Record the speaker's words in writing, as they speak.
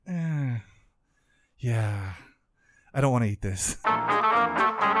Yeah, I don't want to eat this.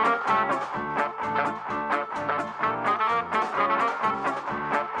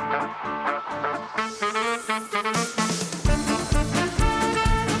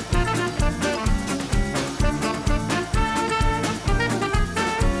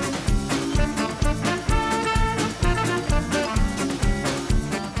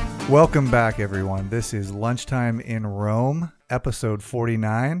 Welcome back, everyone. This is Lunchtime in Rome, episode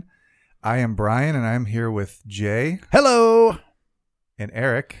 49. I am Brian, and I'm here with Jay. Hello. And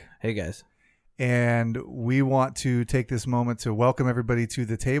Eric. Hey, guys. And we want to take this moment to welcome everybody to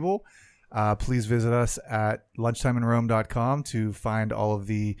the table. Please visit us at lunchtimeinrome.com to find all of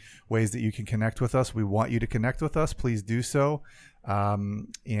the ways that you can connect with us. We want you to connect with us. Please do so.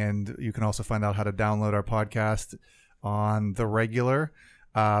 And you can also find out how to download our podcast on the regular.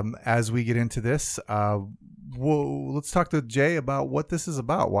 As we get into this, let's talk to Jay about what this is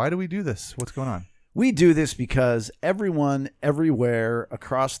about. Why do we do this? What's going on? We do this because everyone, everywhere,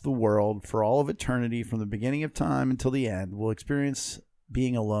 across the world, for all of eternity, from the beginning of time until the end, will experience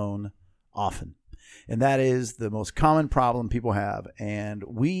being alone often. And that is the most common problem people have. And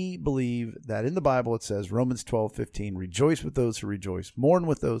we believe that in the Bible it says, Romans 12:15, rejoice with those who rejoice, mourn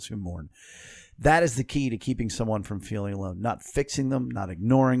with those who mourn. That is the key to keeping someone from feeling alone, not fixing them, not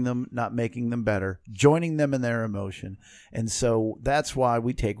ignoring them, not making them better, joining them in their emotion. And so that's why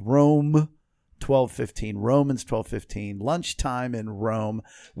we take Romans 12:15, lunchtime in Rome.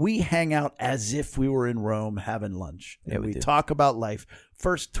 We hang out as if we were in Rome having lunch. Yeah, and we do. talk about life.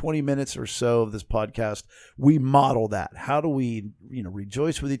 First 20 minutes or so of this podcast, we model that. How do we,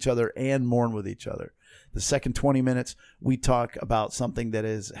 rejoice with each other and mourn with each other? The second 20 minutes, we talk about something that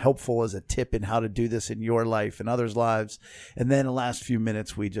is helpful as a tip in how to do this in your life and others' lives. And then the last few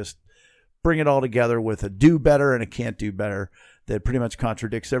minutes, we just bring it all together with a do better and a can't do better that pretty much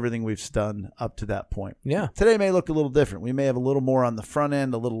contradicts everything we've done up to that point. Yeah. Today may look a little different. We may have a little more on the front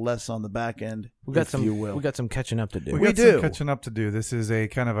end, a little less on the back end, We got if some. you will. We got some catching up to do. We got some catching up to do. This is a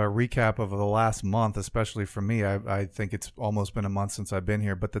kind of a recap of the last month, especially for me. I think it's almost been a month since I've been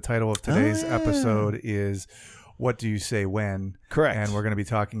here. But the title of today's episode is What Do You Say When? Correct. And we're going to be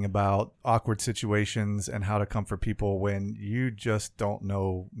talking about awkward situations and how to comfort people when you just don't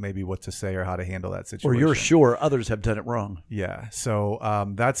know maybe what to say or how to handle that Or situation. you're sure others have done it wrong. Yeah. So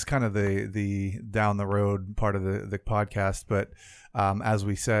that's kind of the down the road part of the podcast. But as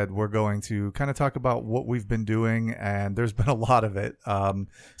we said, we're going to kind of talk about what we've been doing, and there's been a lot of it.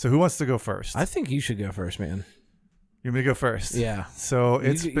 So who wants to go first? I think you should go first, man. You want me to go first? Yeah. So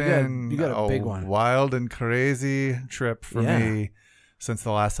it's You been got a big one. Wild and crazy trip for me since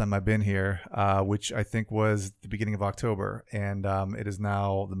the last time I've been here, which I think was the beginning of October. And it is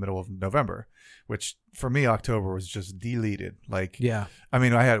now the middle of November, which for me, October was just deleted. Like, Yeah. I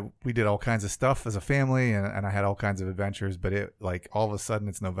mean, we did all kinds of stuff as a family, and I had all kinds of adventures, but it, like, all of a sudden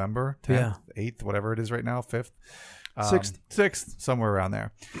it's November 10th, 8th, whatever it is right now, 5th. 6th, somewhere around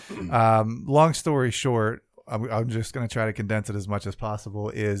there. Long story short, I'm just going to try to condense it as much as possible,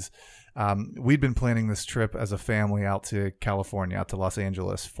 is we'd been planning this trip as a family out to California, out to Los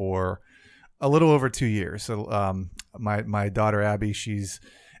Angeles for a little over 2 years. So my daughter, Abby,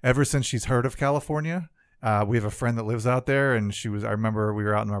 ever since she's heard of California, we have a friend that lives out there, and I remember we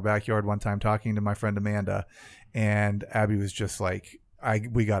were out in our backyard one time talking to my friend Amanda, and Abby was just like,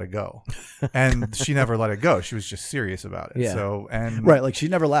 we got to go. And she never let it go. She was just serious about it. Yeah. So, and Right, like she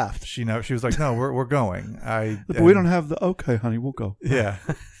never laughed. she was like, no, we're going. But we don't have the, okay, honey, we'll go. Yeah.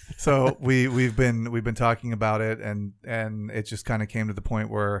 So we've been talking about it, and it just kind of came to the point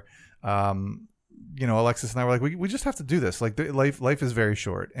where, Alexis and I were like, we just have to do this. Like, life is very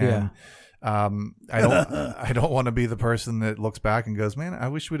short. And I don't want to be the person that looks back and goes, man, I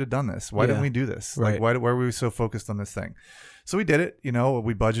wish we'd have done this. Why didn't we do this? Right. Like, why were we so focused on this thing? So we did it.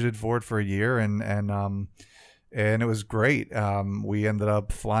 We budgeted for it for a year, and it was great. We ended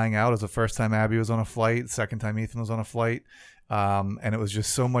up flying out. It was the first time Abby was on a flight, second time Ethan was on a flight, and it was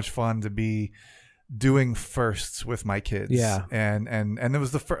just so much fun to be doing firsts with my kids. Yeah. And it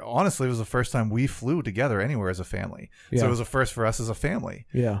was honestly, it was the first time we flew together anywhere as a family. Yeah. So it was a first for us as a family.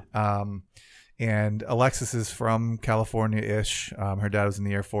 Yeah. And Alexis is from California-ish. Her dad was in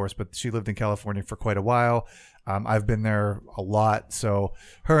the Air Force, but she lived in California for quite a while. I've been there a lot. So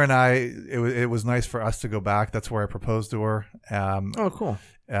her and I, it was nice for us to go back. That's where I proposed to her. Oh, cool.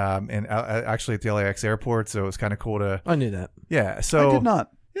 And actually at the LAX airport. So it was kind of cool to. I knew that. Yeah. So I did not.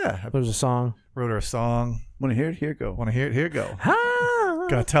 Yeah. There was a song. Wrote her a song. Want to hear it? Here it go. Want to hear it? Here it go. Ha!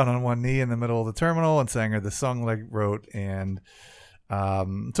 Got down on one knee in the middle of the terminal and sang her the song like wrote. And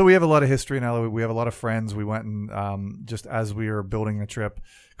So we have a lot of history in LA. We have a lot of friends. We went and just as we were building the trip,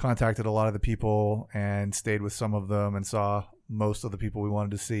 contacted a lot of the people and stayed with some of them and saw most of the people we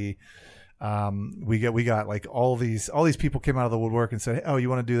wanted to see. We got like all these people came out of the woodwork and said, hey, oh, you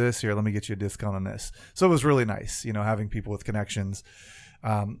want to do this? Here, let me get you a discount on this. So it was really nice, having people with connections.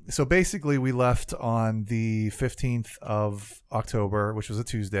 So basically we left on the 15th of October, which was a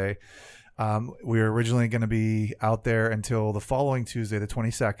Tuesday. We were originally going to be out there until the following Tuesday, the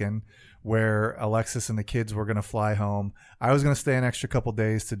 22nd, where Alexis and the kids were going to fly home. I was going to stay an extra couple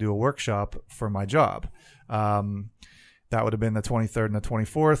days to do a workshop for my job. That would have been the 23rd and the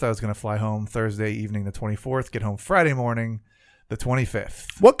 24th. I was going to fly home Thursday evening, the 24th, get home Friday morning, the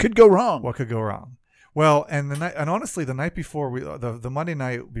 25th. What could go wrong? What could go wrong? Well, and honestly, the night before the Monday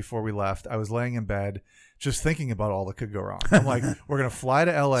night before we left, I was laying in bed just thinking about all that could go wrong. I'm like, we're going to fly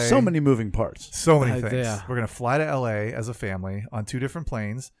to LA. So many moving parts. So many things. Yeah. We're going to fly to LA as a family on 2 different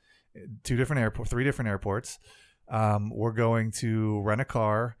planes, 3 different airports. We're going to rent a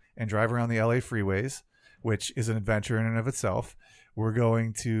car and drive around the LA freeways, which is an adventure in and of itself. We're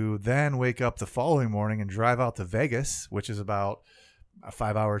going to then wake up the following morning and drive out to Vegas, which is about a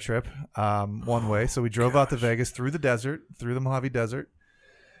 5-hour trip one way. So we drove out to Vegas through the desert, through the Mojave Desert,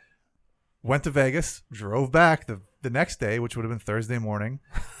 went to Vegas, drove back the next day, which would have been Thursday morning.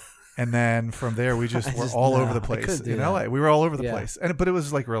 And then from there, we were all over the place in LA. We were all over the place. But it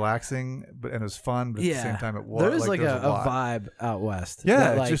was like relaxing and it was fun. But at the same time, it was there is like a vibe out west.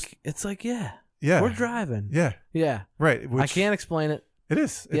 Yeah. It's like, yeah, we're driving. Yeah. Yeah. Right. I can't explain it. It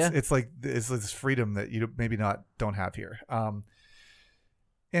is. It's like it's this freedom that you maybe don't have here.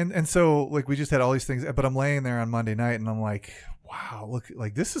 And so like we just had all these things, but I'm laying there on Monday night and I'm like, wow, look,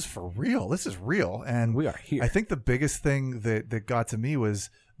 like this is for real. This is real. And we are here. I think the biggest thing that got to me was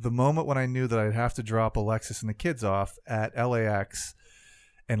the moment when I knew that I'd have to drop Alexis and the kids off at LAX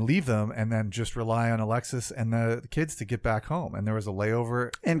and leave them and then just rely on Alexis and the kids to get back home. And there was a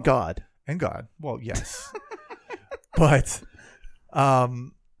layover. And God. Well, yes. But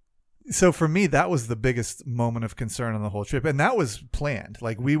so for me, that was the biggest moment of concern on the whole trip. And that was planned.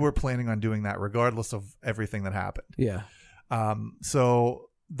 Like we were planning on doing that regardless of everything that happened. Yeah. So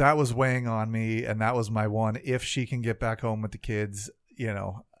that was weighing on me. And that was my one. If she can get back home with the kids,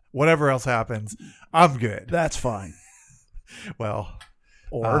 whatever else happens, I'm good. That's fine. Well,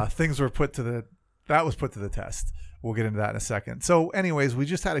 or things were put to the test. We'll get into that in a second. So anyways, we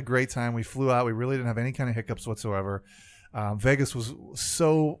just had a great time. We flew out. We really didn't have any kind of hiccups whatsoever. Vegas was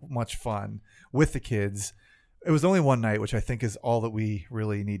so much fun with the kids. It was only one night, which I think is all that we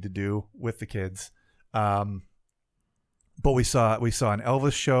really need to do with the kids. But we saw an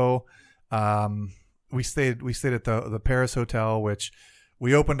Elvis show. We stayed at the Paris Hotel, which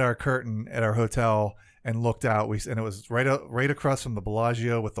we opened our curtain at our hotel and looked out. And it was right across from the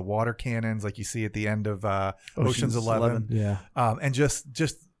Bellagio with the water cannons, like you see at the end of Ocean's 11. Yeah. And just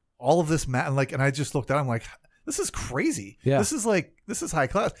all of this, and I just looked out. I'm like, this is crazy. Yeah. This is high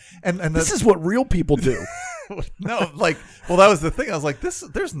class. And this is what real people do. No, that was the thing. I was like,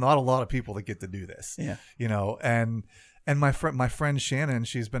 there's not a lot of people that get to do this. Yeah. And my friend Shannon,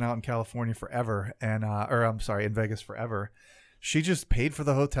 she's been out in California forever in Vegas forever. She just paid for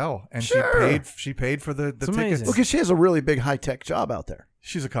the hotel and she paid for the tickets. Because she has a really big high-tech job out there.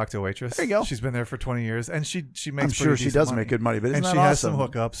 She's a cocktail waitress. There you go. She's been there for 20 years and she makes I'm sure she does make good money, but isn't and she that has awesome? some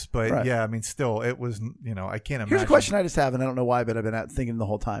hookups, but right. Yeah, I mean still it was, I can't imagine. Here's a question I just have, and I don't know why, but I've been thinking the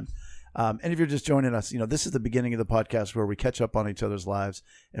whole time. And if you're just joining us, this is the beginning of the podcast where we catch up on each other's lives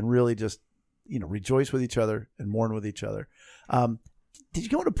and really just, rejoice with each other and mourn with each other. Did you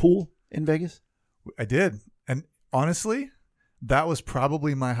go to a pool in Vegas? I did. And honestly, that was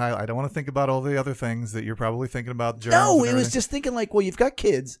probably my highlight. I don't want to think about all the other things that you're probably thinking about. No, it was just thinking like, well, you've got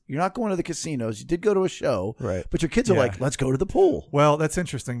kids. You're not going to the casinos. You did go to a show, right? But your kids are like, let's go to the pool. Well, that's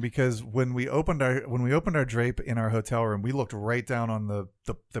interesting because when we opened our drape in our hotel room, we looked right down on the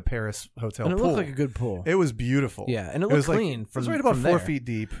Paris hotel and it pool. looked like a good pool. It was beautiful. Yeah, and it looked clean. It was right about 4 feet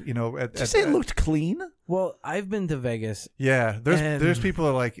deep. Did you say it looked clean? Well, I've been to Vegas. Yeah, there's people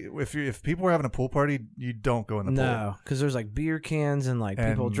that are like, if people were having a pool party, you don't go in the pool. No, because there's like beer cans and like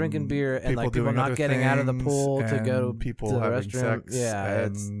people drinking beer and like people doing not getting out of the pool to go people to the having restroom. sex. Yeah,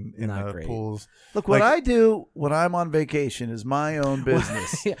 it's in not the great. pools. Look, what I do when I'm on vacation is my own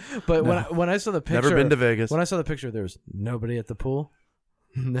business. Yeah, but when I saw the picture, never been to Vegas. When I saw the picture, there was nobody at the pool.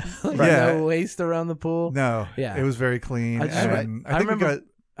 No, Yeah. no waste around the pool. No, Yeah. It was very clean.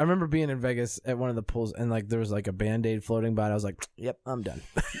 I remember being in Vegas at one of the pools and like there was like a Band-Aid floating by. And I was like, "Yep, I'm done."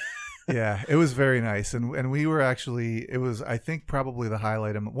 Yeah, it was very nice, and we were actually. It was, I think, probably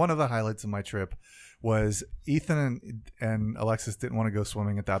one of the highlights of my trip was Ethan and Alexis didn't want to go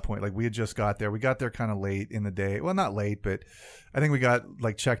swimming at that point. Like we had just got there. We got there kind of late in the day. Well, not late, but I think we got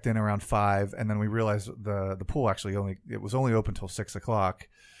like checked in around 5, and then we realized the pool actually was only open till 6 o'clock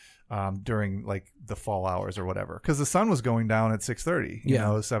during like the fall hours or whatever, because the sun was going down at 6:30. You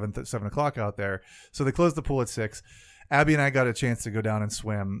know, 7 o'clock out there. So they closed the pool at 6. Abby and I got a chance to go down and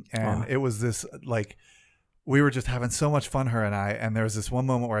swim, and it was this like. We were just having so much fun, her and I, and there was this one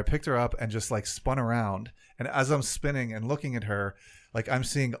moment where I picked her up and just like spun around, and as I'm spinning and looking at her, like I'm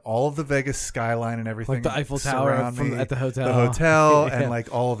seeing all of the Vegas skyline and everything, like the Eiffel Tower at the hotel, and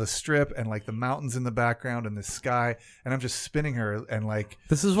like all of the Strip and like the mountains in the background and the sky, and I'm just spinning her, and like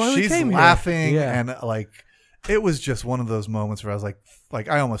this is why she's we came laughing, here. and like it was just one of those moments where I was like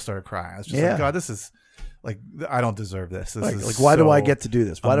I almost started crying. I was just like, God, this is. Like, I don't deserve this. This is why do I get to do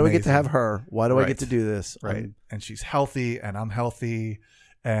this? Why do I get to have her? Why do right. I get to do this? Right. And she's healthy and I'm healthy.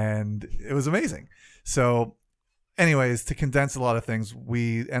 And it was amazing. So anyways, to condense a lot of things,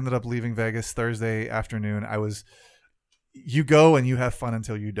 we ended up leaving Vegas Thursday afternoon. You go and you have fun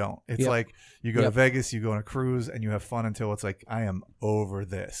until you don't. It's like you go to Vegas, you go on a cruise, and you have fun until it's like, I am over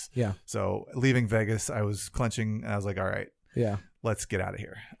this. Yeah. So leaving Vegas, I was clenching and I was like, all right, let's get out of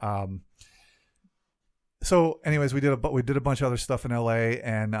here. So anyways, we did a bunch of other stuff in LA,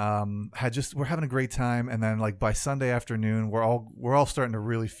 and we're having a great time. And then like by Sunday afternoon, we're all starting to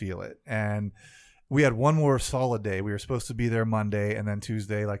really feel it. And we had one more solid day. We were supposed to be there Monday, and then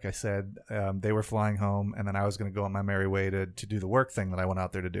Tuesday, like I said, they were flying home, and then I was going to go on my merry way to do the work thing that I went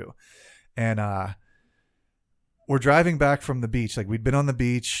out there to do. And we're driving back from the beach. Like we'd been on the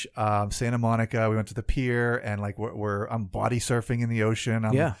beach, Santa Monica. We went to the pier, and like I'm body surfing in the ocean.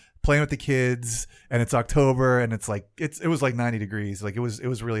 I'm playing with the kids, and it's October, and it's like it was like 90 degrees. Like it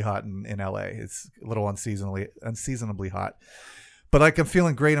was really hot in LA. It's a little unseasonably hot. But like I'm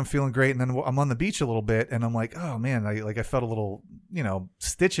feeling great, and then I'm on the beach a little bit, and I'm like, oh man, I felt a little,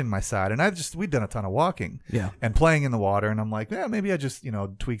 stitch in my side, and we'd done a ton of walking, and playing in the water, and I'm like, yeah, maybe I just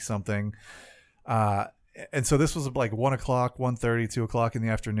tweak something, and so this was like 1 o'clock, 1:30, 2 o'clock in the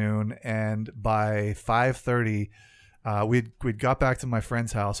afternoon, and by 5:30. We'd got back to my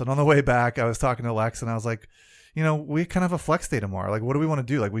friend's house, and on the way back, I was talking to Lex, and I was like, we kind of have a flex day tomorrow. Like, what do we want to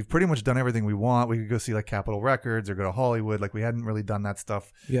do? Like, we've pretty much done everything we want. We could go see like Capitol Records or go to Hollywood. Like, we hadn't really done that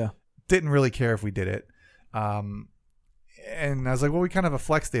stuff. Yeah. Didn't really care if we did it. And I was like, well, we kind of have a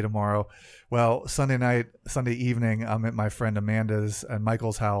flex day tomorrow. Well, Sunday evening, I'm at my friend Amanda's and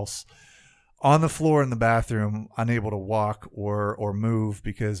Michael's house, on the floor in the bathroom, unable to walk or move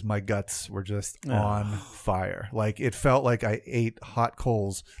because my guts were just on fire. Like it felt like I ate hot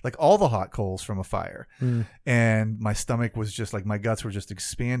coals, like all the hot coals from a fire. And my stomach was just like, my guts were just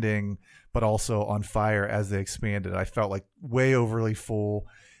expanding, but also on fire as they expanded. I felt like way overly full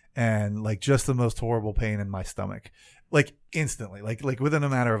and like just the most horrible pain in my stomach, like instantly, like within a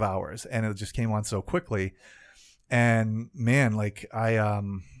matter of hours. And it just came on so quickly. And man, like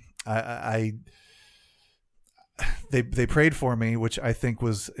they prayed for me, which I think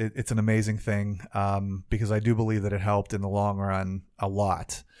it's an amazing thing, because I do believe that it helped in the long run a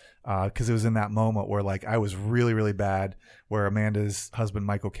lot, because it was in that moment where like I was really, really bad, where Amanda's husband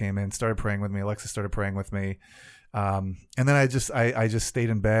Michael came in, started praying with me, Alexis started praying with me, and then I just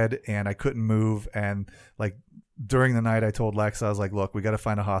stayed in bed and I couldn't move, and like during the night I told Lex, I was like, look, we got to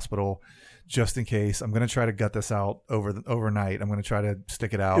find a hospital just in case. I'm going to try to gut this out overnight. I'm going to try to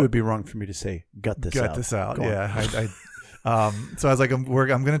stick it out. It would be wrong for me to say gut this out. Yeah. So I was like, I'm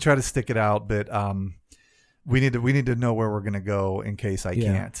going to try to stick it out, but we need to know where we're going to go in case I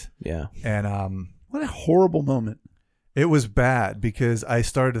can't. Yeah. And what a horrible moment. It was bad because I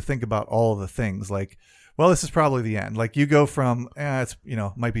started to think about all of the things like, well, this is probably the end. Like you go from it's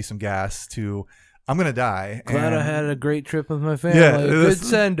might be some gas to I'm going to die. Glad I had a great trip with my family. Yeah, good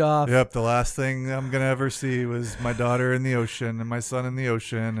send off. Yep. The last thing I'm going to ever see was my daughter in the ocean and my son in the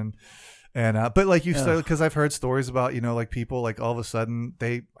ocean. But like you said, because I've heard stories about, like people like all of a sudden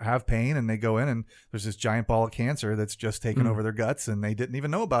they have pain and they go in and there's this giant ball of cancer that's just taken over their guts and they didn't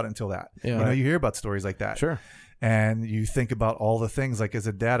even know about it until that. Yeah, you hear about stories like that. Sure. And you think about all the things, like as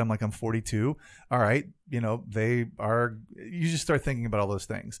a dad, I'm 42. All right. You just start thinking about all those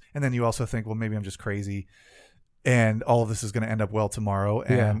things. And then you also think, well, maybe I'm just crazy and all of this is going to end up well tomorrow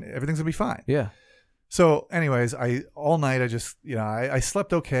and everything's gonna be fine. Yeah. So anyways, all night I just, I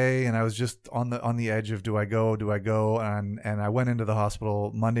slept okay. And I was just on the edge of, do I go? And I went into the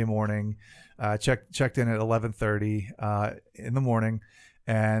hospital Monday morning, checked in at 11:30 in the morning,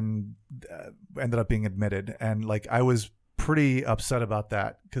 and ended up being admitted. And like I was pretty upset about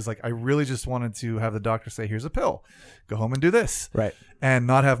that because like I really just wanted to have the doctor say, here's a pill, go home and do this, right, and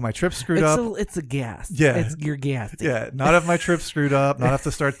not have my trip screwed up. It's a gas. Yeah, you're gassed. Yeah, not have my trip screwed up. Not have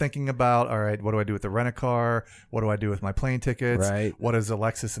to start thinking about, all right, what do I do with the rent-a-car? What do I do with my plane tickets? Right. What is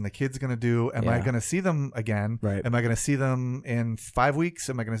Alexis and the kids going to do? Am I going to see them again? Right. Am I going to see them in 5 weeks?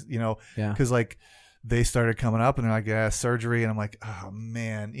 Am I going to, Yeah. Because like they started coming up and they're like, yeah, surgery, and I'm like, oh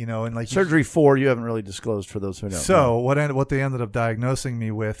man, and like surgery 4 you haven't really disclosed for those who don't know. What they ended up diagnosing me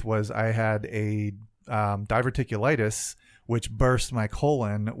with was I had a diverticulitis, which burst my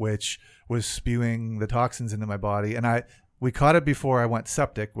colon, which was spewing the toxins into my body, and we caught it before I went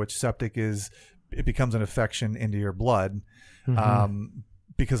septic, which septic is it becomes an infection into your blood,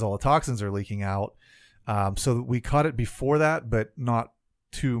 because all the toxins are leaking out. So we caught it before that, but not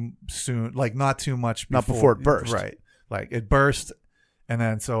too soon, like not too much before, not before it burst, right? Like it burst, and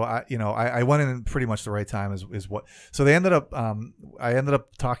then so I went in pretty much the right time is what. So they ended up I ended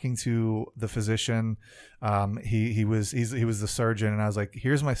up talking to the physician. He was the surgeon, and I was like,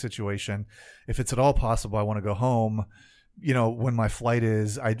 here's my situation. If it's at all possible, I want to go home. When my flight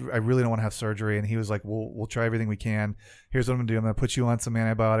is, I really don't want to have surgery. And he was like, we'll try everything we can. Here's what I'm gonna do. I'm gonna put you on some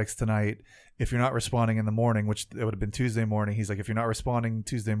antibiotics tonight. If you're not responding in the morning, which it would have been Tuesday morning, he's like, if you're not responding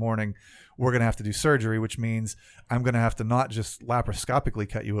Tuesday morning, we're gonna have to do surgery, which means I'm gonna have to not just laparoscopically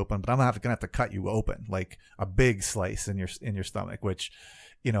cut you open, but I'm gonna have to cut you open, like a big slice in your stomach, which,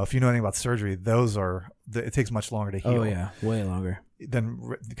 if you know anything about surgery, it takes much longer to heal. Oh yeah, way longer.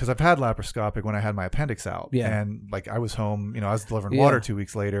 Because I've had laparoscopic when I had my appendix out, and like I was home, I was delivering water 2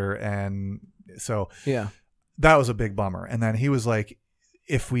 weeks later, and so that was a big bummer. And then he was like,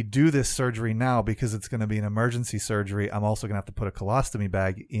 if we do this surgery now, because it's going to be an emergency surgery, I'm also going to have to put a colostomy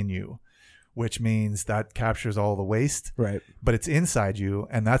bag in you, which means that captures all the waste, right? But it's inside you,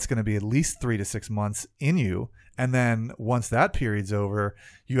 and that's going to be at least 3 to 6 months in you. And then once that period's over,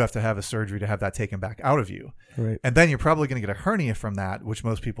 you have to have a surgery to have that taken back out of you. Right. And then you're probably going to get a hernia from that, which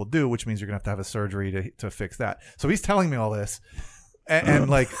most people do, which means you're going to have a surgery to fix that. So he's telling me all this. And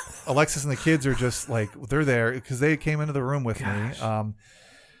like Alexis and the kids are just like, they're there because they came into the room with me.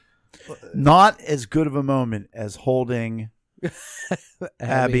 Not as good of a moment as holding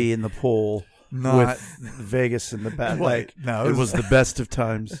Abby in the pool. With Vegas in the back. Like, no, it was the best of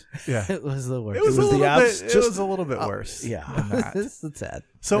times. Yeah. It was the worst. It was a little bit worse. Yeah. That's sad.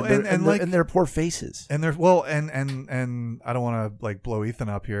 So and their poor faces. And they're and I don't want to like blow Ethan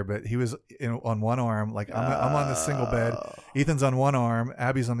up here, but he was on one arm, like I'm on this single bed. Ethan's on one arm,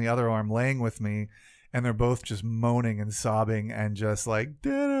 Abby's on the other arm, laying with me, and they're both just moaning and sobbing and just like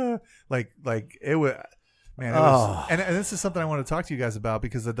like it was. Man, it was, and this is something I want to talk to you guys about,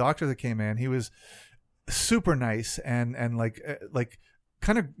 because the doctor that came in, he was super nice and like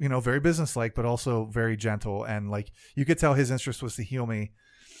kind of very businesslike, but also very gentle, and like you could tell his interest was to heal me,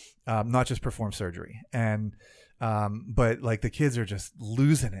 not just perform surgery. And but like the kids are just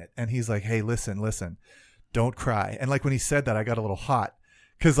losing it, and he's like, hey, listen, don't cry. And like when he said that, I got a little hot.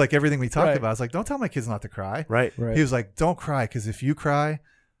 Because like everything we talked about, I was like, don't tell my kids not to cry. Right. He was like, don't cry, because if you cry,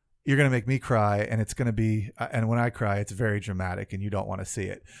 you're going to make me cry, and it's going to be, and when I cry, it's very dramatic, and you don't want to see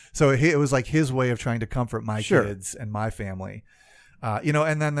it. So it was like his way of trying to comfort my kids and my family.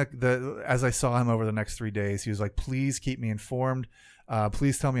 And then as I saw him over the next 3 days, he was like, please keep me informed.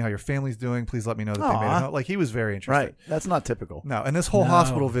 Please tell me how your family's doing. Please let me know that they made it. Like, he was very interested. Right. That's not typical. No. And this whole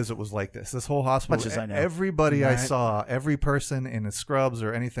hospital visit was like this. This whole hospital, much as I know. Everybody I saw, every person in the scrubs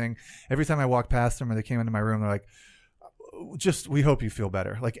or anything, every time I walked past them or they came into my room, they're like, we hope you feel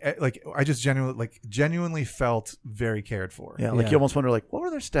better. Like I just genuinely felt very cared for. Yeah. Like you almost wonder, like, what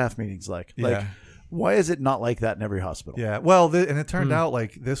were their staff meetings like? Like, why is it not like that in every hospital? Yeah. Well, and it turned out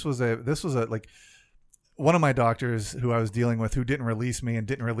like this was a like one of my doctors who I was dealing with, who didn't release me,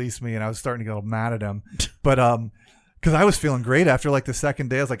 and I was starting to get a little mad at him, but because I was feeling great after like the second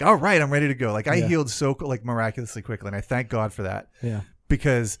day. I was like, all right, I'm ready to go. Like I healed so like miraculously quickly, and I thank God for that. Yeah.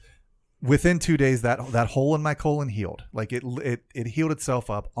 Because within 2 days, that hole in my colon healed. Like it healed itself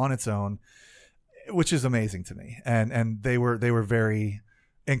up on its own, which is amazing to me. And they were very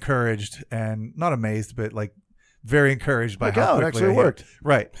encouraged, and not amazed, but like very encouraged by how quickly it actually worked.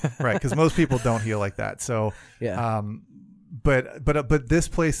 Right. Because most people don't heal like that. So But this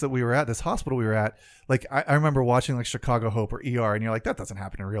place that we were at, this hospital we were at, like I remember watching like Chicago Hope or ER, and you're like, that doesn't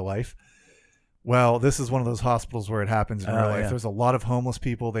happen in real life. Well, this is one of those hospitals where it happens in real life. There's a lot of homeless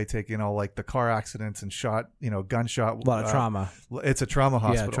people. They take, like the car accidents and gunshot. A lot of trauma. It's a trauma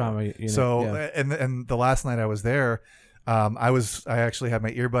hospital. Yeah, trauma. And the last night I was there, I actually had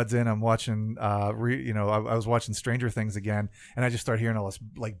my earbuds in. I'm watching, I was watching Stranger Things again, and I just started hearing all this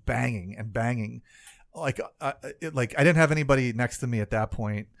like banging and banging. like I didn't have anybody next to me at that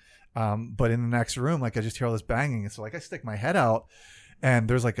point. But in the next room, like I just hear all this banging. And so like I stick my head out, and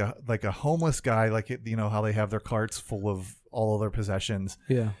there's like a homeless guy, like you know how they have their carts full of all of their possessions.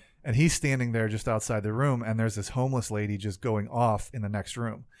 Yeah. And he's standing there just outside the room, and there's this homeless lady just going off in the next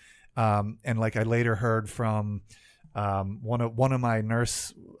room. And like I later heard from one of my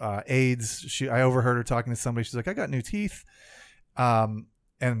nurse aides, I overheard her talking to somebody. She's like, I got new teeth.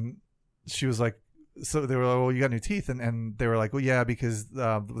 And she was like, so they were like, well, you got new teeth. And they were like, well, yeah, because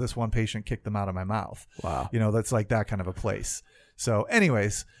this one patient kicked them out of my mouth. Wow. You know, that's like that kind of a place. So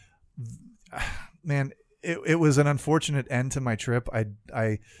anyways, man, it was an unfortunate end to my trip.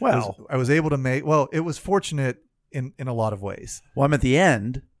 I was able to make, well, it was fortunate in a lot of ways. Well, I'm at the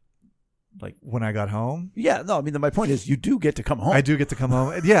end. Like when I got home? Yeah, no, I mean, my point is you do get to come home. I do get to come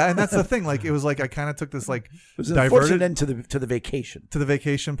home. Yeah, and that's the thing. Like it was like I kind of took this like it was an unfortunate end to the vacation. To the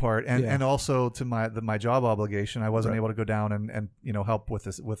vacation part and also to my job obligation. I wasn't able to go down and you know help with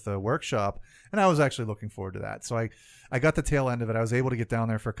the workshop, and I was actually looking forward to that. So I got the tail end of it. I was able to get down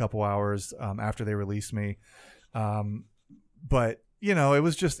there for a couple hours after they released me. But you know, it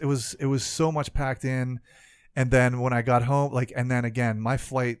was so much packed in. And then when I got home, and then again, my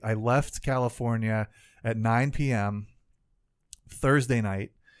flight, I left California at 9 p.m. Thursday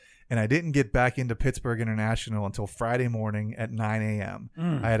night, and I didn't get back into Pittsburgh International until Friday morning at 9 a.m.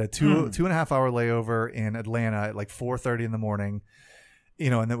 I had a two and a half hour layover in Atlanta at like 4:30 in the morning, you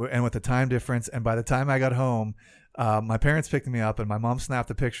know, and with the time difference. And by the time I got home, my parents picked me up, and my mom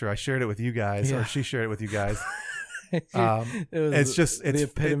snapped a picture. I shared it with you guys, or she shared it with you guys. It's the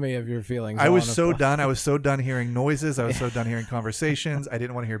epitome of your feelings. I was so done. I was so done hearing noises. I was so done hearing conversations. I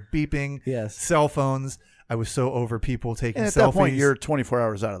didn't want to hear beeping. Yes. Cell phones. I was so over people taking selfies. At that point, you're 24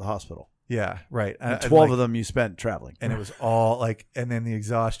 hours out of the hospital. Yeah, right. And 12 of them you spent traveling. And it was all like, and then the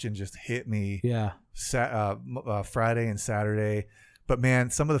exhaustion just hit me. Yeah. Friday and Saturday. But man,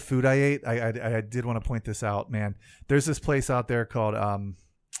 some of the food I ate, I did want to point this out, man. There's this place out there called,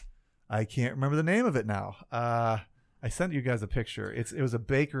 I can't remember the name of it now. I sent you guys a picture. It was a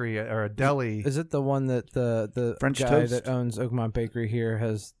bakery or a deli. Is it the one that the French guy toast that owns Oakmont Bakery here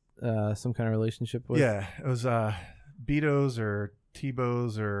has some kind of relationship with? Yeah, it was Beato's or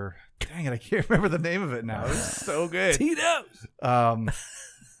Tebow's or dang it, I can't remember the name of it now. It was so good. Tito's. I'm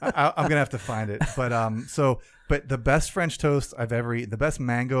gonna have to find it, but the best French toast I've ever eaten, the best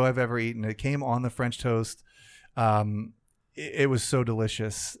mango I've ever eaten. It came on the French toast. It was so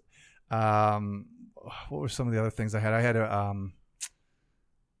delicious. What were some of the other things I had? I had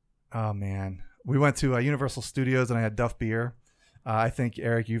oh man, we went to Universal Studios and I had Duff beer. I think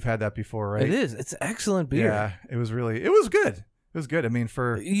Eric, you've had that before, right? It is. It's excellent beer. Yeah, it was good. It was good. I mean,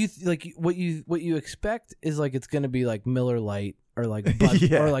 for you, like what you expect is like it's going to be like Miller Lite or like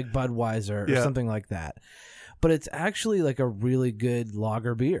or like Budweiser or something like that, but it's actually like a really good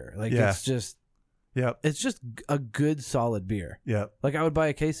lager beer. Like it's just. Yep. It's just a good, solid beer. Yep. Like I would buy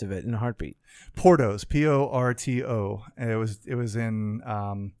a case of it in a heartbeat. Porto's, Porto. And it was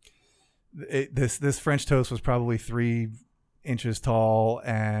in this French toast was probably 3 inches tall,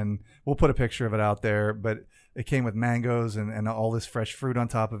 and we'll put a picture of it out there, but it came with mangoes and all this fresh fruit on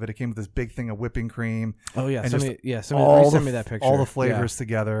top of it. It came with this big thing of whipping cream. Oh yeah. And send me that picture. All the flavors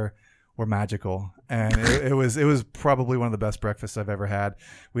together were magical, and it was probably one of the best breakfasts I've ever had.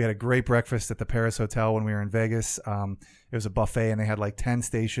 We had a great breakfast at the Paris Hotel when we were in Vegas. It was a buffet, and they had like 10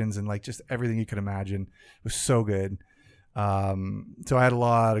 stations and like just everything you could imagine. It was so good. So I had a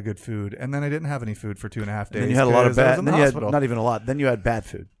lot of good food, and then I didn't have any food for 2.5 days. And you had a lot of bad. Then you had not even a lot. Then you had bad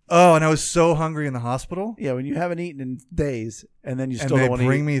food. Oh, and I was so hungry in the hospital. Yeah, when you haven't eaten in days, and then you still don't want to eat. And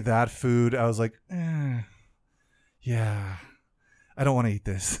they bring me that food. I was like, yeah, I don't want to eat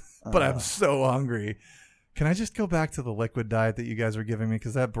this. But I'm so hungry. Can I just go back to the liquid diet that you guys were giving me?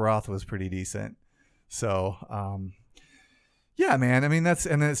 Because that broth was pretty decent. So, yeah, man. I mean,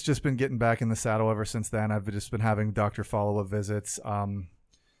 and it's just been getting back in the saddle ever since then. I've just been having doctor follow-up visits.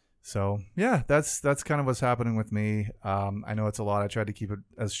 So, yeah, that's kind of what's happening with me. I know it's a lot. I tried to keep it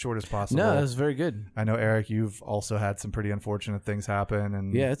as short as possible. No, it was very good. I know, Eric, you've also had some pretty unfortunate things happen.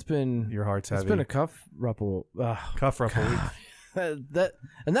 And yeah, it's been your heart's heavy. It's been a cuff ruffle. Cuff ruffle week. And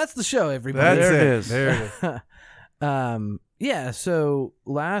that's the show, everybody. There it is. Yeah. So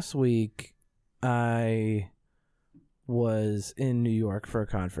last week I was in New York for a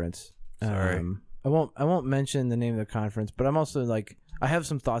conference. Sorry. I won't mention the name of the conference, but I'm also like I have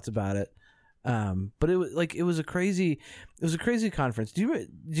some thoughts about it. But it was a crazy conference.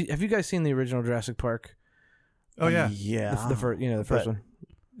 Have you guys seen the original Jurassic Park? Oh yeah, yeah. The first one.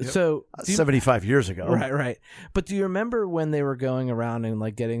 Yep. So 75 years ago. Right. But do you remember when they were going around and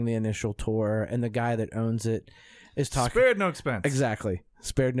like getting the initial tour, and the guy that owns it is talking? Spared no expense. Exactly.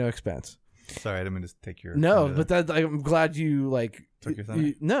 Spared no expense. Sorry, I didn't mean to take your. No, but that I'm glad you like. Took your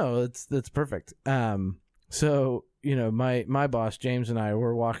thunder? No, that's perfect. So my boss James and I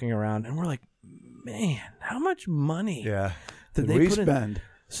were walking around, and we're like, man, how much money? Yeah. Did we spend?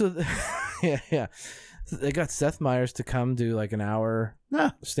 So yeah. So they got Seth Meyers to come do like an hour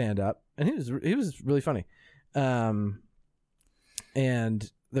stand up, and he was really funny. And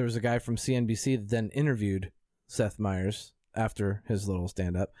there was a guy from CNBC that then interviewed Seth Meyers after his little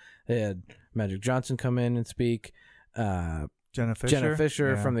stand up. They had Magic Johnson come in and speak. Jenna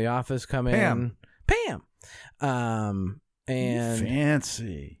Fisher from The Office come in. Pam. And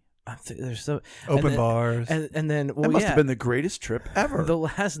fancy. There's so open bars, and then that must have been the greatest trip ever. The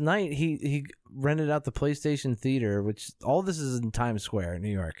last night he rented out the PlayStation Theater, which all this is in Times Square,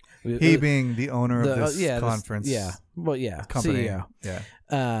 New York. He being the owner of this conference, company,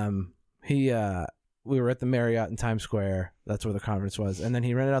 CEO. We were at the Marriott in Times Square. That's where the conference was, and then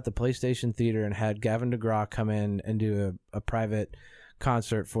he rented out the PlayStation Theater and had Gavin DeGraw come in and do a private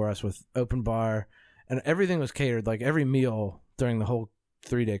concert for us with open bar, and everything was catered. Like every meal during the whole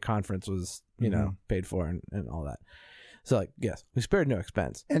 3-day conference was, paid for and all that. So like, yes, we spared no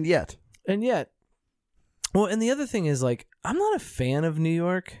expense. And yet, well, and the other thing is like, I'm not a fan of New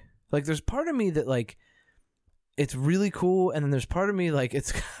York. Like there's part of me that like, it's really cool. And then there's part of me like,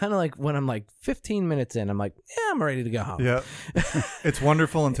 it's kind of like when I'm like 15 minutes in, I'm like, yeah, I'm ready to go home. Yeah. It's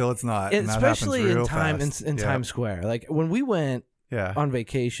wonderful until it's not. And especially in Times Square. Like when we went, on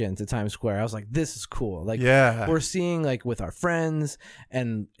vacation to Times Square, I was like, this is cool. Like we're seeing like with our friends,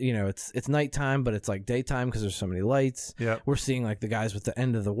 and it's nighttime, but it's like daytime because there's so many lights. We're seeing like the guys with the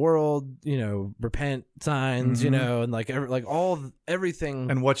end of the world, repent signs, and like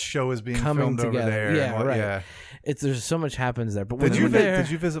everything. And what show is being coming filmed together. over there. Yeah, right. Yeah. There's so much happens there. But did you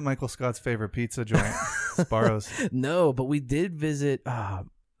visit Michael Scott's favorite pizza joint, Sparrow's? No, but we did visit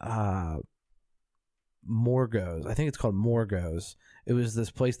Morgo's. I think it's called Morgo's. It was this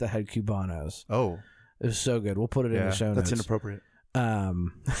place that had Cubanos. Oh, it was so good. We'll put it in the show notes. That's inappropriate.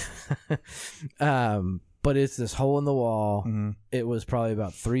 But it's this hole in the wall. Mm-hmm. It was probably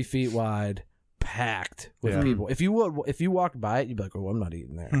about 3 feet wide, packed with people. If you walked by it, you'd be like, "Oh, I'm not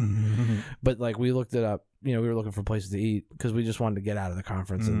eating there." But like we looked it up. We were looking for places to eat because we just wanted to get out of the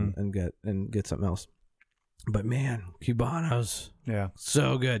conference and get something else. But man, Cubanos,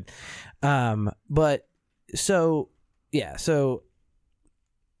 so good. But so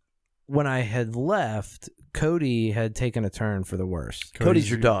when I had left, Cody had taken a turn for the worse. Cody's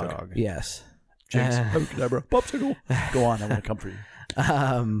your dog. Yes. Jinx. Popsicle. Go on, I want to come for you.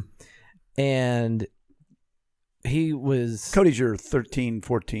 And he was... Cody's your 13,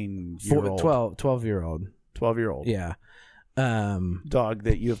 14-year-old. 12-year-old. 12-year-old. Yeah. Dog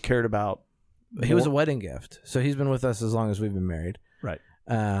that you have cared about. He was a wedding gift. So he's been with us as long as we've been married. Right.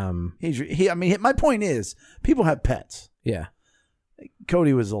 My point is, people have pets. Yeah.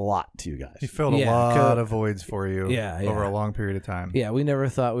 Cody was a lot to you guys. He filled a lot of voids for you over a long period of time. Yeah, we never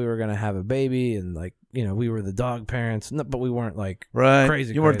thought we were going to have a baby, and like, we were the dog parents, but we weren't like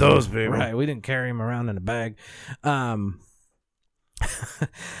crazy. You weren't those people. Right, we didn't carry him around in a bag.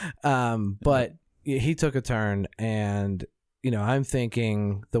 But he took a turn, and I'm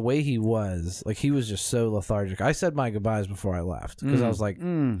thinking the way he was just so lethargic. I said my goodbyes before I left because I was like,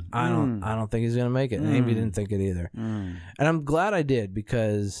 I don't think he's gonna make it. And Amy didn't think it either, and I'm glad I did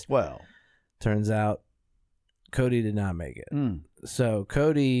because turns out Cody did not make it. So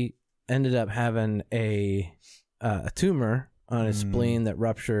Cody ended up having a tumor on his spleen that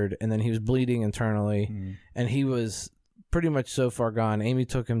ruptured, and then he was bleeding internally, and he was pretty much so far gone. Amy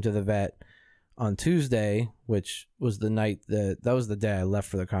took him to the vet on Tuesday, which was the night that was the day I left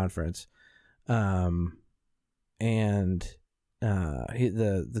for the conference, and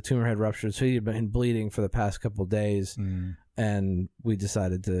the tumor had ruptured, so he had been bleeding for the past couple of days, and we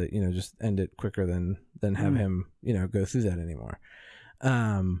decided to just end it quicker than have him go through that anymore.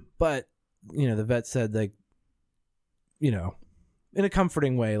 But the vet said, like, in a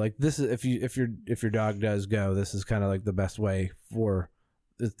comforting way, like, this is if your dog does go, this is kind of like the best way for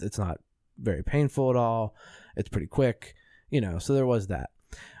it's not very painful at all. It's pretty quick, so there was that.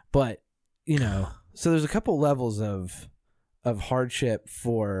 But, so there's a couple levels of hardship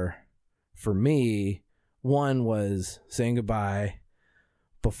for me. One was saying goodbye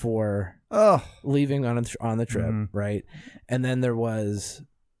before leaving on the trip, right? And then there was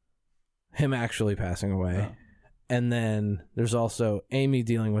him actually passing away. And then there's also Amy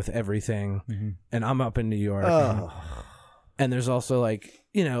dealing with everything, and I'm up in New York. And there's also like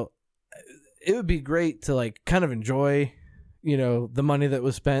you know, it would be great to like kind of enjoy, you know, the money that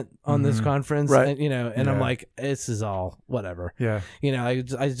was spent on this conference, right? And, you know, and I'm like, this is all whatever. Yeah. You know, I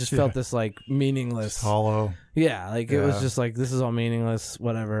just felt this like meaningless, just hollow. Yeah, like it was just like, this is all meaningless,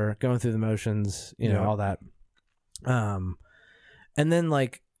 whatever. Going through the motions, you know, all that. And then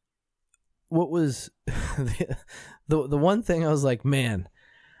like, what was the one thing I was like, man,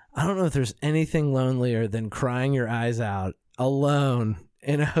 I don't know if there's anything lonelier than crying your eyes out alone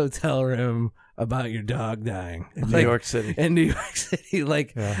in a hotel room about your dog dying in New York City. In New York City,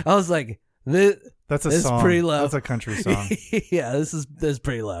 like I was like, that's a song. Pretty low. That's a country song. Yeah, this is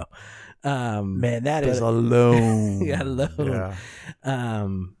pretty low. Man, that is alone. Yeah, alone. Yeah.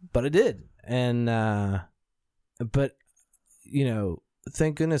 But I did, and but you know,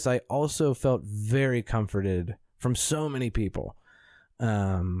 thank goodness I also felt very comforted from so many people.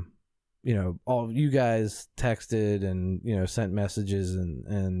 You know, all of you guys texted and, you know, sent messages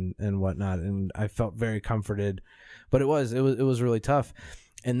and whatnot, and I felt very comforted. But it was really tough.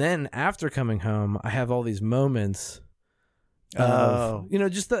 And then after coming home, I have all these moments of, you know,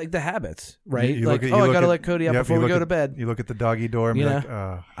 just the habits, right? I gotta let Cody out before we go to bed. You look at the doggy door and be like,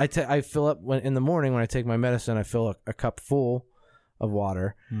 I fill up in the morning when I take my medicine. I fill a cup full of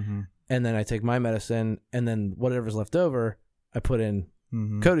water, and then I take my medicine, and then whatever's left over, I put in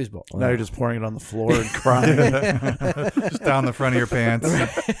Cody's bowl. Now you're just pouring it on the floor and crying. Just down the front of your pants.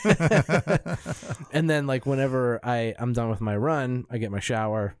 And then like whenever I'm done with my run, I get my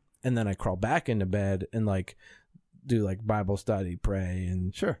shower, and then I crawl back into bed and like do like Bible study, pray,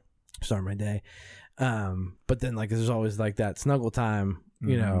 and start my day. But then like there's always like that snuggle time,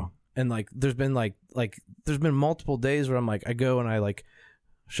 you know, and like there's been multiple days where I'm like, I go and I like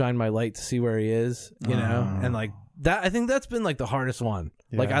shine my light to see where he is, you know, and like that, I think that's been like the hardest one.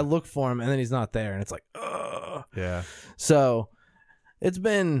 Yeah. Like I look for him and then he's not there, and it's like, ugh. Yeah. So it's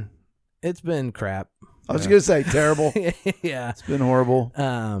been crap. I was gonna say terrible. Yeah, it's been horrible.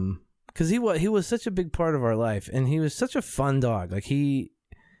 Because he was such a big part of our life, and he was such a fun dog. Like he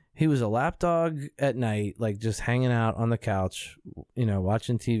was a lap dog at night, like just hanging out on the couch, you know,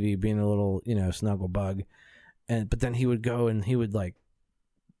 watching TV, being a little, you know, snuggle bug, but then he would go and he would like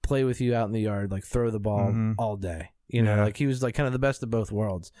play with you out in the yard, like throw the ball all day, you know, like he was like kind of the best of both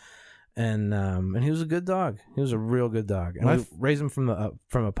worlds. And he was a good dog. He was a real good dog. And we raised him from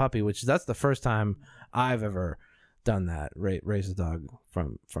a puppy, which that's the first time I've ever done that. Raise a dog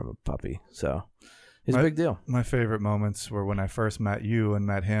from a puppy. So it's a big deal. My favorite moments were when I first met you and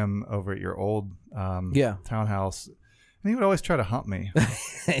met him over at your old townhouse. And he would always try to hump me.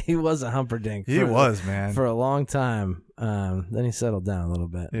 He was a humperdink. He was, man. For a long time. Then he settled down a little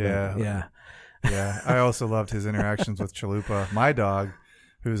bit. Yeah. Yeah. Yeah. I also loved his interactions with Chalupa, my dog,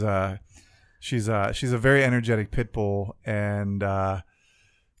 who's she's a very energetic pit bull. And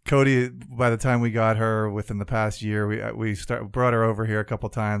Cody, by the time we got her within the past year, we brought her over here a couple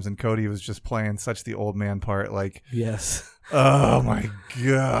times, and Cody was just playing such the old man part. Like, yes. Oh my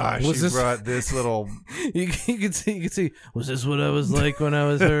gosh! He brought this little. You could see. Was this what I was like when I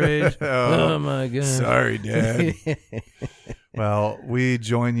was her age? Oh my god! Sorry, Dad. Well, we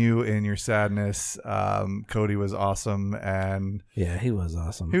join you in your sadness. Cody was awesome, and yeah, he was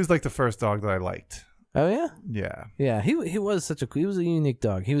awesome. He was like the first dog that I liked. Oh yeah, yeah. He was he was a unique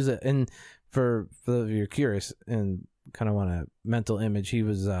dog. He was and for if you're curious and kind of want a mental image,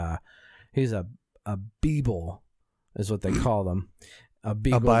 he's a Beagle. Is what they call them. A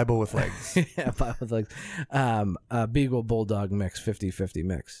Bible with legs. Yeah, a Bible with legs. A Beagle Bulldog mix, 50-50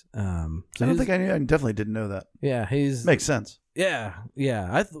 mix. So I don't think I knew. I definitely didn't know that. Yeah, makes sense. Yeah.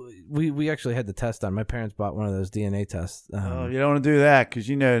 We actually had the test on. My parents bought one of those DNA tests. You don't want to do that because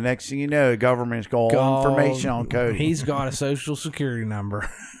next thing you know, the government's got all information on Cody. He's got a social security number.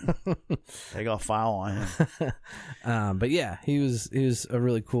 They got a file on him. But yeah, he was a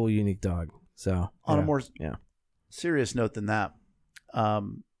really cool, unique dog. So on a more serious note than that,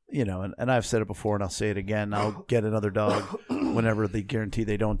 and I've said it before and I'll say it again, I'll get another dog whenever they guarantee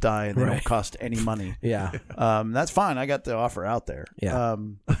they don't die and they don't cost any money. Yeah. That's fine. I got the offer out there. Yeah.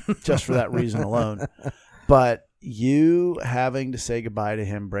 Just for that reason alone. But you having to say goodbye to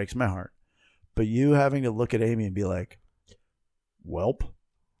him breaks my heart. But you having to look at Amy and be like, welp.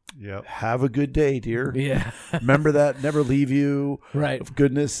 Yep. Have a good day, dear. Yeah. Remember that. Never leave you. Right. Of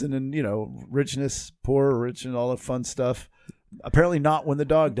goodness and then, richness, poor, rich, and all the fun stuff. Apparently not when the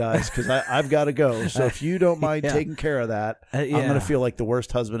dog dies because I've got to go. So if you don't mind taking care of that, I'm going to feel like the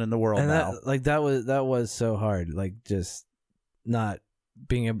worst husband in the world now. That was so hard. Like just not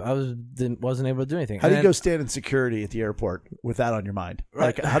being able, wasn't able to do anything. How do you go stand in security at the airport with that on your mind?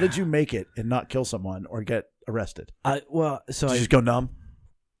 Right. Like how did you make it and not kill someone or get arrested? Did you just go numb?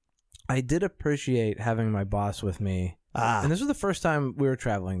 I did appreciate having my boss with me. And this was the first time we were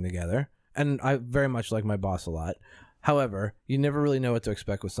traveling together. And I very much like my boss a lot. However, you never really know what to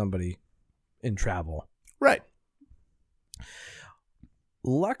expect with somebody in travel. Right.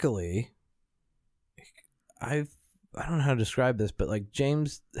 Luckily, I don't know how to describe this, but like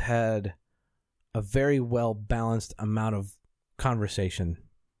James had a very well balanced amount of conversation.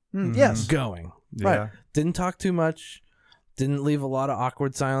 Yes. Going. Yeah. Right. Didn't talk too much. Didn't leave a lot of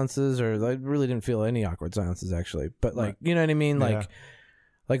awkward silences, or I really didn't feel any awkward silences actually. But like, you know what I mean? Like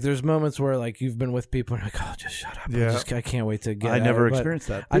there's moments where like you've been with people and you're like, oh, just shut up. Yeah. I can't wait to get. I never experienced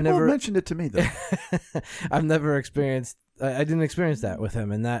that. People have mentioned it to me though. I've never experienced. I didn't experience that with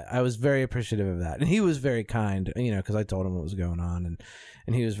him, and that I was very appreciative of that. And he was very kind, you know, because I told him what was going on,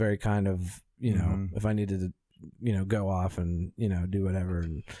 and he was very kind of, you know, if I needed to, you know, go off and, you know, do whatever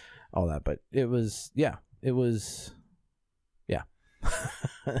and all that. But it was. It was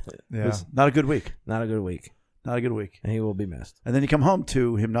not a good week. Not a good week. Not a good week. And he will be missed. And then you come home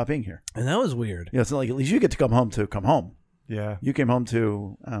to him not being here. And that was weird. Yeah, it's not like at least you get to come home. Yeah. You came home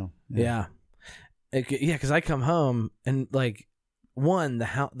to, Yeah. Because I come home and like,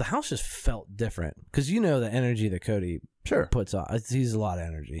 the house just felt different. Because you know the energy that Cody puts off. He's a lot of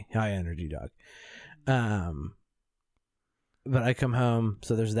energy. High energy dog. But I come home,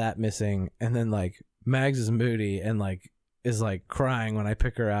 so there's that missing. And then like Mags is moody and like is like crying when I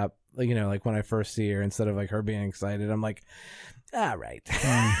pick her up. Like, you know, like when I first see her, instead of like her being excited, I'm like, all right.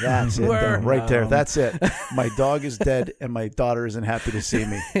 That's it. Right there. That's it. My dog is dead and my daughter isn't happy to see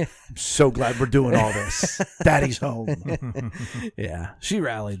me. I'm so glad we're doing all this. Daddy's home. Yeah. She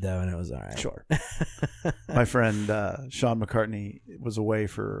rallied though, and it was all right. Sure. My friend Sean McCartney was away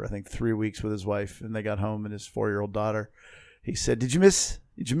for, I think, 3 weeks with his wife, and they got home, and his 4-year-old daughter, he said, Did you miss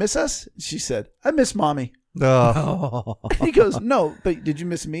us? She said, I miss Mommy. Oh. And he goes, no, but did you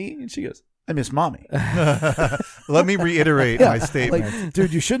miss me? And she goes, I miss Mommy. Let me reiterate my statement. Like,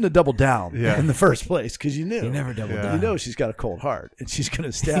 dude, you shouldn't have doubled down in the first place, because you knew. You never doubled down. You know she's got a cold heart, and she's going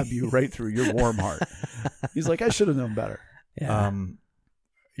to stab you right through your warm heart. He's like, I should have known better. Yeah.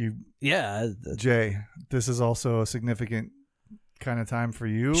 Jay, this is also a significant kind of time for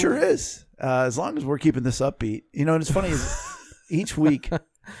you. Sure is. As long as we're keeping this upbeat. You know, and it's funny is each week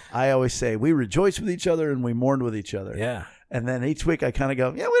I always say we rejoice with each other and we mourn with each other. Yeah. And then each week I kind of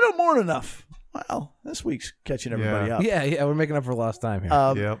go, we don't mourn enough. Well, this week's catching everybody up. Yeah, we're making up for lost time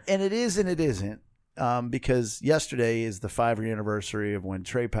here. And it is and it isn't, because yesterday is the 5-year anniversary of when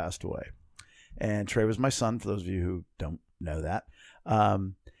Trey passed away. And Trey was my son, for those of you who don't know that.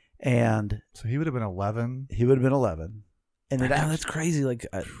 And so he would have been 11. He would have been 11. And that's crazy. Like,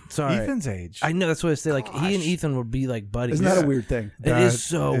 sorry, Ethan's age. I know, that's what I say. Like, he and Ethan would be like buddies. Isn't that a weird thing? It is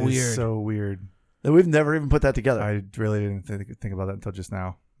so weird. So weird. That we've never even put that together. I really didn't think about that until just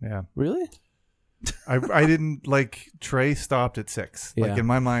now. Yeah. Really? I didn't like Trey stopped at 6. Yeah. Like in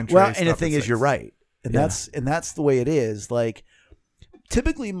my mind, Trey well, stopped and the thing at is, 6. you're right, and that's the way it is. Like,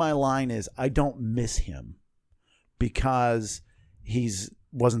 typically, my line is, I don't miss him because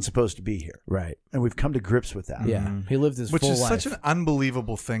wasn't supposed to be here, right? And we've come to grips with that. Yeah, he lived his full life, which is such an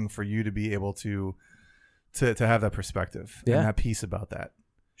unbelievable thing for you to be able to have that perspective and that peace about that.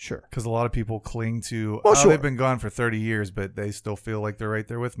 Sure. Because a lot of people cling to, sure. They've been gone for 30 years, but they still feel like they're right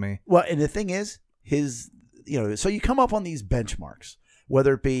there with me. Well, and the thing is, so you come up on these benchmarks,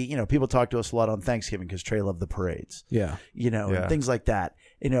 whether it be, people talk to us a lot on Thanksgiving because Trey loved the parades. Yeah. And things like that,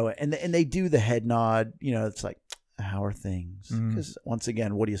 and they do the head nod, it's like, how are things? Because once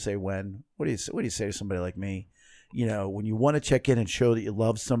again, what do you say when? What do you say to somebody like me? When you want to check in and show that you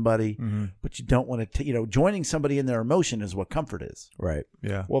love somebody, but you don't want to, joining somebody in their emotion is what comfort is. Right.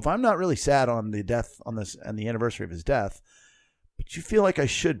 Yeah. Well, if I'm not really sad on the death and the anniversary of his death, but you feel like I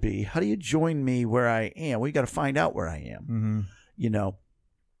should be, how do you join me where I am? We got to find out where I am,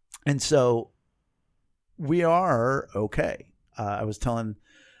 And so we are okay. I was telling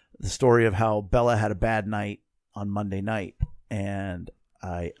the story of how Bella had a bad night on Monday night, and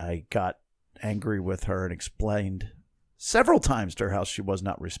I got angry with her and explained several times to her how she was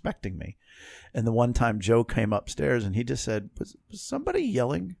not respecting me. And the one time Joe came upstairs and he just said, was somebody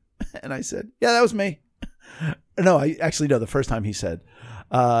yelling? And I said, yeah, that was me. No, the first time he said,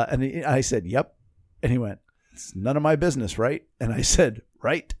 I said, yep. And he went, it's none of my business, right? And I said,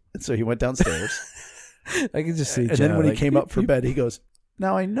 right. And so he went downstairs. I can just see and Joe, then when he came up for bed, he goes,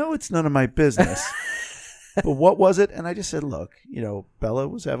 now I know it's none of my business. But what was it? And I just said, look, Bella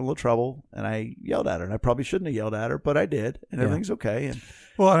was having a little trouble, and I yelled at her. And I probably shouldn't have yelled at her, but I did, and everything's okay. And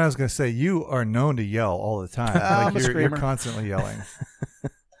I was going to say, you are known to yell all the time. You're constantly yelling,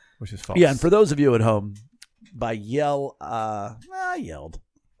 which is false. Yeah, and for those of you at home, by yell, I yelled.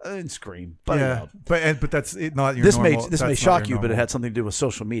 I didn't scream, but I yelled. But that's not your this normal. This may shock you, but it had something to do with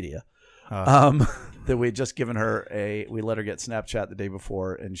social media. That we had just given her we let her get Snapchat the day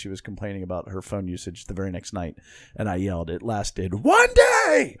before, and she was complaining about her phone usage the very next night, and I yelled, "It lasted 1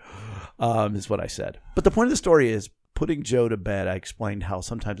 day," is what I said. But the point of the story is, putting Joe to bed, I explained how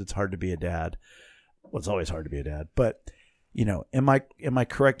sometimes it's hard to be a dad. Well, it's always hard to be a dad, but am I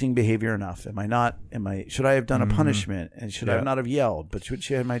correcting behavior enough? Should I have done a punishment, and should I not have yelled, but should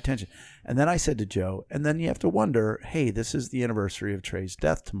she have my attention? And then I said to Joe, and then you have to wonder, hey, this is the anniversary of Trey's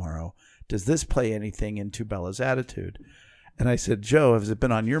death tomorrow. Does this play anything into Bella's attitude? And I said, Joe, has it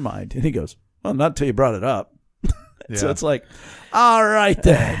been on your mind? And he goes, well, not until you brought it up. So it's like, all right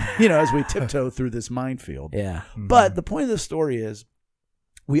then, as we tiptoe through this minefield. Yeah. But the point of the story is,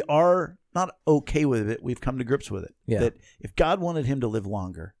 we are not okay with it. We've come to grips with it. Yeah. That if God wanted him to live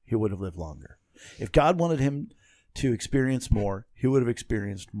longer, he would have lived longer. If God wanted him to experience more, he would have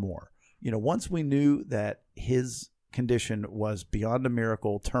experienced more. Once we knew that his condition was beyond a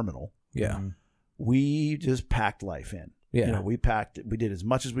miracle, terminal. Yeah. We just packed life in. Yeah. We did as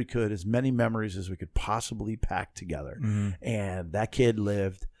much as we could, as many memories as we could possibly pack together. And that kid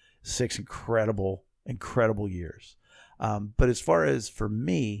lived 6 incredible, incredible years. But as far as for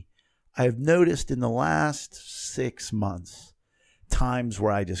me, I've noticed in the last 6 months times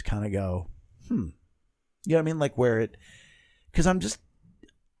where I just kind of go, You know what I mean? Like because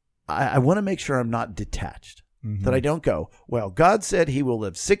I want to make sure I'm not detached. That I don't go, well, God said he will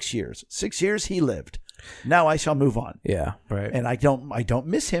live 6 years. 6 years he lived. Now I shall move on. Yeah. Right. And I don't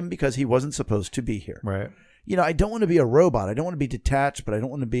miss him because he wasn't supposed to be here. Right. I don't want to be a robot. I don't want to be detached, but I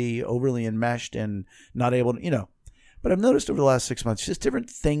don't want to be overly enmeshed and not able to, But I've noticed over the last 6 months, just different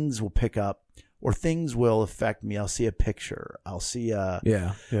things will pick up or things will affect me. I'll see a picture. I'll see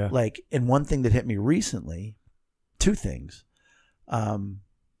and one thing that hit me recently, 2 things. And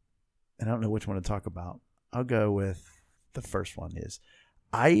I don't know which one to talk about. I'll go with the first one is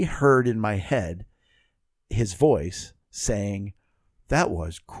I heard in my head his voice saying, that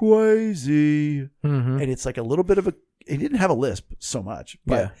was crazy. And it's like a little bit of he didn't have a lisp so much,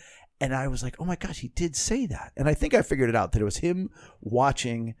 but and I was like, oh my gosh, he did say that. And I think I figured it out that it was him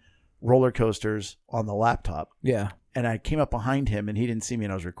watching roller coasters on the laptop. Yeah. And I came up behind him and he didn't see me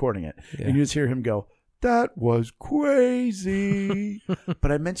and I was recording it. Yeah. And you just hear him go, that was crazy.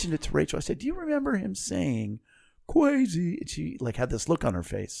 But I mentioned it to Rachel. I said, do you remember him saying crazy? And she had this look on her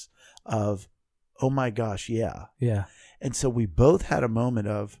face of, oh my gosh, yeah. Yeah. And so we both had a moment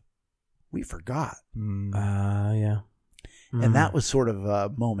of, we forgot. Yeah. And that was sort of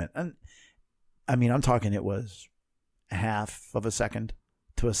a moment. And I mean, I'm talking it was half of a second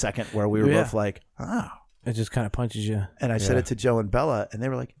to a second where we were both like, oh. It just kind of punches you. And I said it to Joe and Bella, and they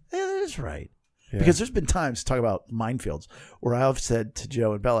were like, that is right. Yeah. Because there's been times, talk about minefields, where I've said to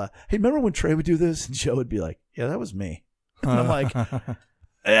Joe and Bella, hey, remember when Trey would do this? And Joe would be like, yeah, that was me. And I'm like,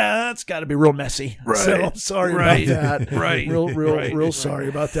 yeah, that's got to be real messy. Right. So I'm sorry about that. Right. Real sorry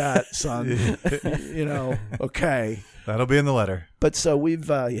about that, son. Okay. That'll be in the letter. But so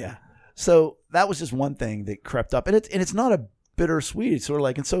we've, So that was just one thing that crept up. And it's not a bittersweet. It's sort of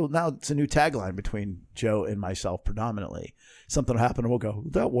like, and so now it's a new tagline between Joe and myself predominantly. Something will happen and we'll go,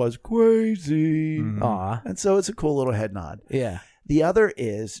 that was crazy. Aw. And so it's a cool little head nod. Yeah. The other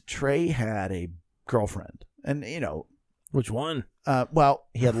is Trey had a girlfriend. And, which one? Well,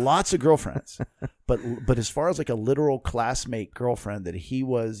 he had lots of girlfriends, but as far as like a literal classmate girlfriend that he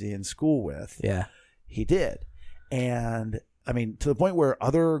was in school with, he did. And I mean, to the point where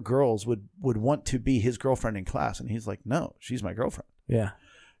other girls would want to be his girlfriend in class. And he's like, no, she's my girlfriend. Yeah.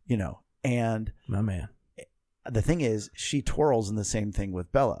 And my man. The thing is, she twirls in the same thing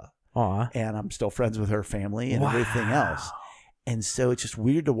with Bella. Aw. And I'm still friends with her family and everything else. And so it's just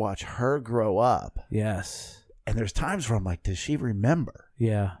weird to watch her grow up. Yes. And there's times where I'm like, does she remember?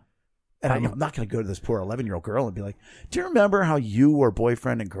 Yeah. And I'm not going to go to this poor 11-year-old girl and be like, do you remember how you were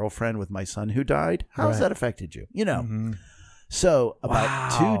boyfriend and girlfriend with my son who died? How's that affected you? So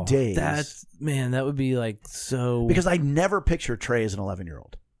about 2 days. That would be like so. Because I never picture Trey as an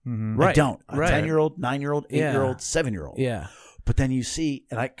 11-year-old. Right. I don't. A 10-year-old, 9-year-old, 8-year-old, 7-year-old. Yeah. But then you see,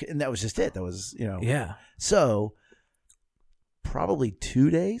 and that was just it. That was, Yeah. So probably 2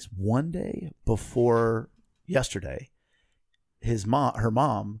 days, 1 day before yesterday, her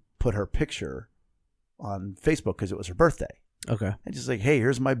mom put her picture on Facebook because it was her birthday. Okay. And just like, hey,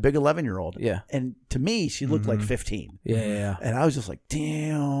 here's my big 11-year-old. Yeah. And to me, she looked like 15. Yeah. And I was just like,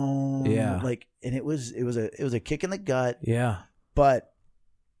 damn. Yeah. And it was a kick in the gut. Yeah. But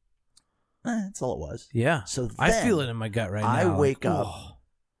that's all it was. Yeah. So then, I feel it in my gut right now. I wake up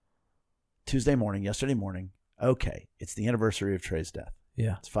yesterday morning. Okay, it's the anniversary of Trey's death.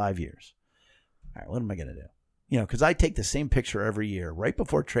 Yeah. It's 5 years. All right, what am I going to do? You know, because I take the same picture every year. Right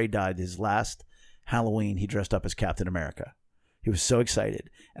before Trey died, his last Halloween, he dressed up as Captain America. He was so excited.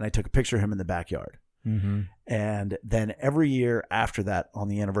 And I took a picture of him in the backyard. Mm-hmm. And then every year after that, on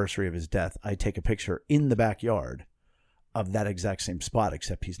the anniversary of his death, I take a picture in the backyard of that exact same spot,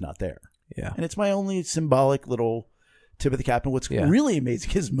 except he's not there. Yeah. And it's my only symbolic little tip of the cap. And what's really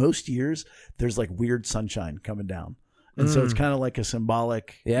amazing is most years there's like weird sunshine coming down. And so it's kind of like a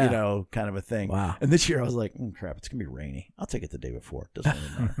symbolic, you know, kind of a thing. Wow. And this year I was like, crap, it's going to be rainy. I'll take it the day before. It doesn't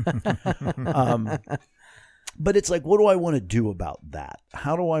really matter. But it's like, what do I want to do about that?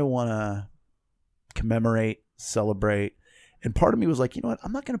 How do I want to commemorate, celebrate? And part of me was like, you know what?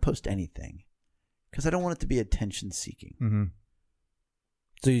 I'm not going to post anything because I don't want it to be attention seeking. Mm-hmm.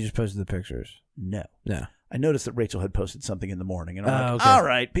 So you just posted the pictures? No. No. I noticed that Rachel had posted something in the morning, and I'm like, all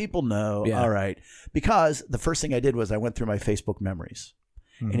right, people know. Yeah. All right. Because the first thing I did was I went through my Facebook memories.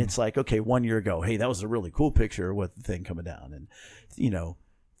 Mm-hmm. And it's like, okay, 1 year ago, hey, that was a really cool picture with the thing coming down. And, you know,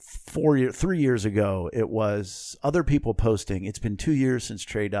 3 years ago, it was other people posting, it's been 2 years since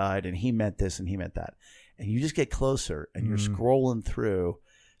Trey died, and he meant this and he meant that. And you just get closer, and you're scrolling through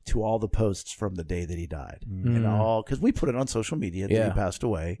to all the posts from the day that he died. And all, because we put it on social media that he passed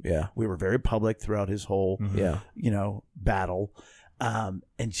away. Yeah. We were very public throughout his whole, you know, battle. And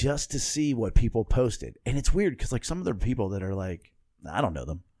just to see what people posted. And it's weird because like some of the people that are like, I don't know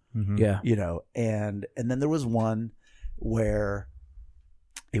them. Mm-hmm. Yeah. You know, and then there was one where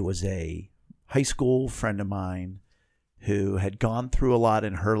it was a high school friend of mine who had gone through a lot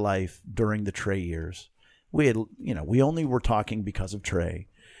in her life during the Trey years. We had, you know, we only were talking because of Trey.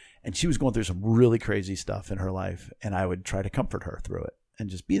 And she was going through some really crazy stuff in her life. And I would try to comfort her through it and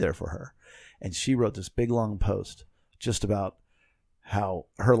just be there for her. And she wrote this big, long post just about how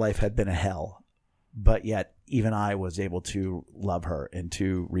her life had been a hell. But yet even I was able to love her and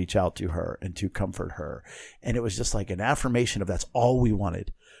to reach out to her and to comfort her. And it was just like an affirmation of that's all we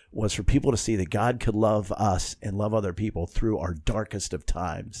wanted, was for people to see that God could love us and love other people through our darkest of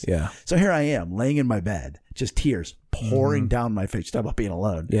times. Yeah. So here I am laying in my bed, just tears pouring down my face. Talk about being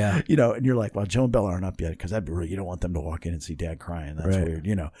alone. Yeah. You know, and you're like, well, Joe and Bella aren't up yet because that'd be rude. You don't want them to walk in and see Dad crying. That's weird,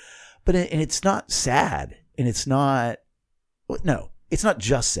 you know. But and it's not sad, and it's not, no, it's not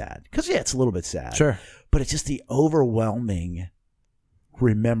just sad. Because, yeah, it's a little bit sad. Sure. But it's just the overwhelming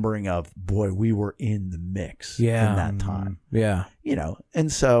remembering of, boy, we were in the mix in that time. Yeah. You know,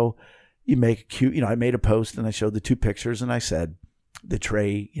 and so you make a cute, you know, I made a post and I showed the two pictures and I said, the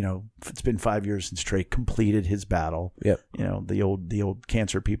Trey, you know, it's been 5 years since Trey completed his battle. Yep. You know, the old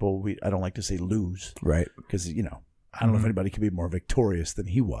cancer people, I don't like to say lose. Right. Because, you know, I don't know if anybody can be more victorious than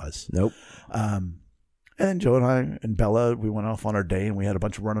he was. Nope. And Joe and I and Bella, we went off on our day and we had a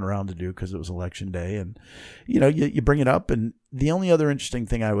bunch of running around to do because it was election day. And, you know, you bring it up. And the only other interesting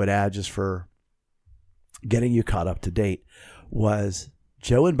thing I would add just for getting you caught up to date was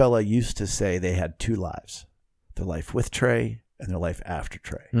Joe and Bella used to say they had two lives, their life with Trey and their life after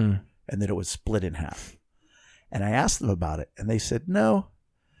Trey, and that it was split in half. And I asked them about it and they said, no,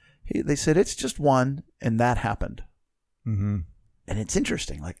 they said, it's just one. And that happened. Mm-hmm. And it's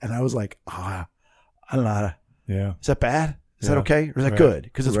interesting. Like, and I was like, I don't know how to. Yeah. Is that bad? Is that okay? Or is that good?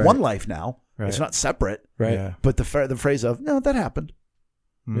 Because it's one life now. Right. It's not separate. Right. Yeah. But the phrase of, no, that happened.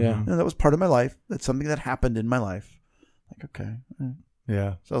 Mm-hmm. Yeah. No, that was part of my life. That's something that happened in my life. Like, okay.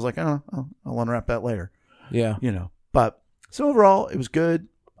 Yeah. So I was like, I don't know. I'll unwrap that later. Yeah. You know, but so overall it was good.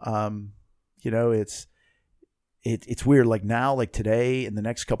 You know, it's weird. Like now, like today, in the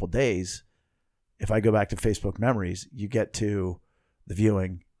next couple of days, if I go back to Facebook memories, you get to the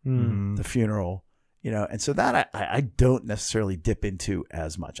viewing, the funeral, you know, and so that I don't necessarily dip into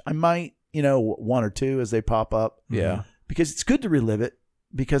as much. I might, you know, one or two as they pop up. Yeah. Because it's good to relive it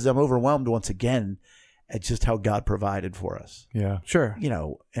because I'm overwhelmed once again at just how God provided for us. Yeah. Sure. You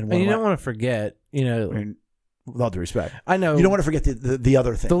know, and you don't want to forget, you know, I mean, with all due respect, I know you don't want to forget the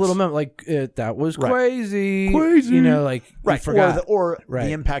other things. The little moment, like that was crazy, you know, like right, forgot. or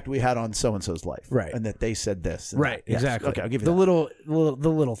the impact we had on so and so's life, right, and that they said this, right, yes. Exactly. Okay, I'll give you the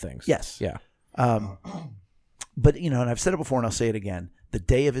little things. Yes, yeah. But you know, and I've said it before, and I'll say it again: the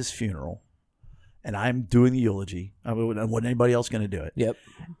day of his funeral, and I'm doing the eulogy. I mean, wasn't anybody else going to do it? Yep.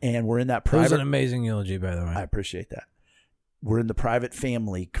 And we're in that private. It was an amazing eulogy, by the way. I appreciate that. We're in the private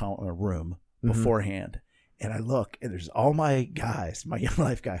family room beforehand. And I look, and there's all my guys, my Young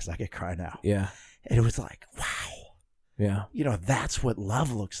Life guys. I get cry now. Yeah. And it was like, wow. Yeah. You know, that's what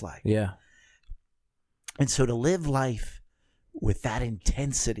love looks like. Yeah. And so to live life with that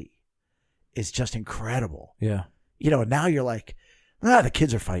intensity is just incredible. Yeah. You know, now you're like, the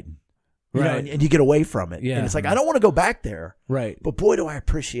kids are fighting. You know, and you get away from it. Yeah. And it's like, I don't want to go back there. Right. But boy, do I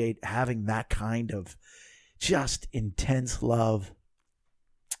appreciate having that kind of just intense love,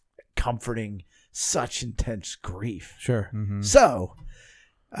 comforting such intense grief. Sure. Mm-hmm. So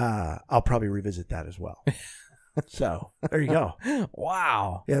I'll probably revisit that as well. So there you go.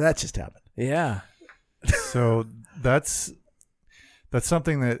 Wow. Yeah, that just happened. Yeah. So that's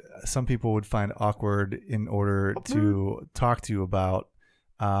something that some people would find awkward in order to talk to you about.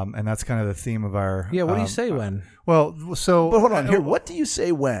 And that's kind of the theme of our... Yeah, what do you say when? Well, so... But hold on here. What do you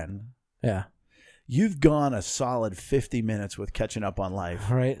say when? Yeah. You've gone a solid 50 minutes with catching up on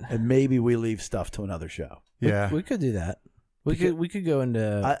life. Right. And maybe we leave stuff to another show. Yeah. We could do that. We could go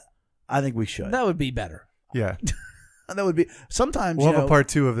into... I think we should. That would be better. Yeah. That would be... Sometimes, we'll have a part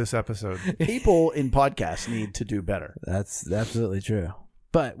 2 of this episode. People in podcasts need to do better. That's absolutely true.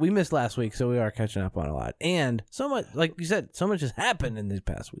 But we missed last week, so we are catching up on a lot. And so much, like you said, so much has happened in these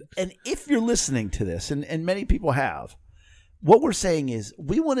past weeks. And if you're listening to this, and many people have, what we're saying is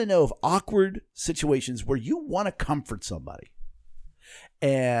we want to know of awkward situations where you want to comfort somebody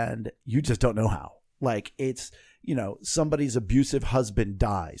and you just don't know how. Like it's, somebody's abusive husband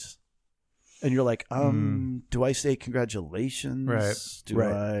dies. And you're like, do I say congratulations?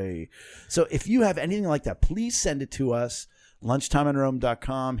 Right. So if you have anything like that, please send it to us.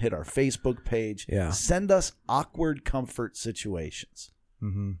 lunchtimeinrome.com, hit our Facebook page. Yeah. Send us awkward comfort situations.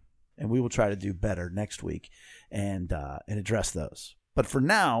 Mm-hmm. And we will try to do better next week and address those. But for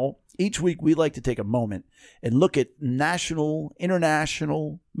now, each week we like to take a moment and look at national,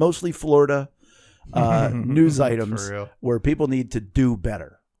 international, mostly Florida news items where people need to do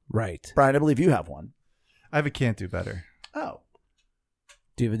better. Right. Brian, I believe you have one. I have a can't do better. Oh.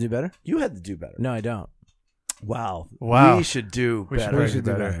 Do you have a do better? You had to do better. No, I don't. Wow. We should do we better. should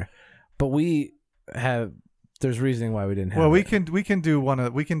do better. But we have... There's reasoning why we didn't have Well, we it. can do one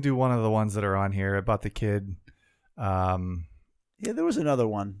of the ones that are on here about the kid. Yeah, there was another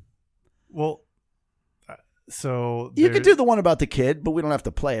one. Well, so you could do the one about the kid, but we don't have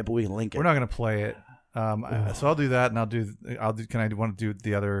to play it, but we can link it. We're not going to play it. So I'll do that, and I'll do. Can I want to do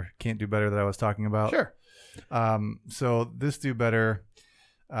the other can't do better that I was talking about? Sure. So this do better.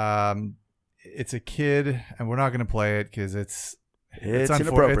 It's a kid, and we're not going to play it because it's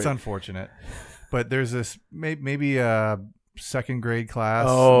inappropriate. It's unfortunate. But there's this maybe a second grade class.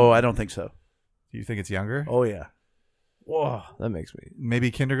 Oh, I don't think so. Do you think it's younger? Oh yeah. Whoa, that makes me...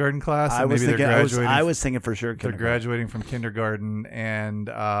 Maybe kindergarten class. I was thinking for sure. They're graduating from kindergarten, and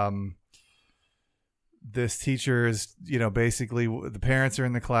this teacher is, basically the parents are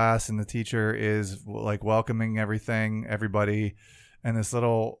in the class, and the teacher is like welcoming everybody, and this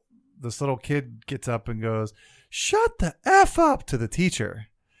little kid gets up and goes, "Shut the F up" to the teacher.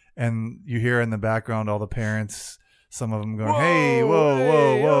 And you hear in the background all the parents, some of them going, "Hey,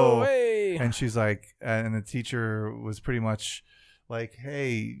 whoa. Hey. And she's like, and the teacher was pretty much like, "Hey,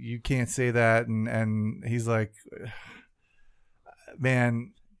 you can't say that." And he's like,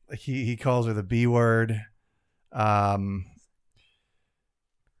 man, he calls her the B word. And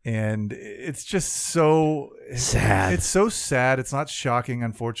it's just so sad. It's so sad. It's not shocking.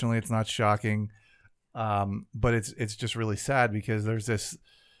 Unfortunately, it's not shocking. But it's just really sad because there's this,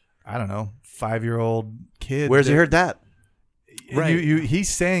 I don't know, 5-year-old kid. Where's he heard that? Right. He's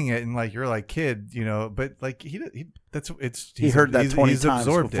saying it and like, you're like, kid, but like he heard that 20 times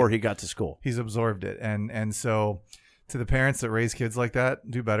before he got to school. He's absorbed it. And so to the parents that raise kids like that,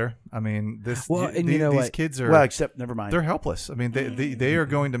 do better. I mean, these kids are, well, except never mind. They're helpless. I mean, they are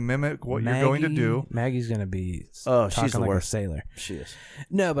going to mimic what you're going to do. Maggie's going to be she's the like worst. a sailor. She is.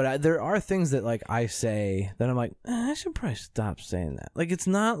 No, but there are things that like I say that I'm like, I should probably stop saying that. Like it's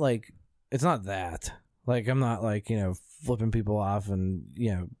not that. Like I'm not like, flipping people off and,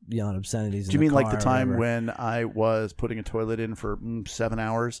 yelling obscenities. Do you mean like the time when I was putting a toilet in for 7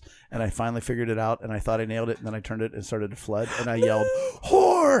 hours and I finally figured it out and I thought I nailed it and then I turned it and started to flood and I yelled,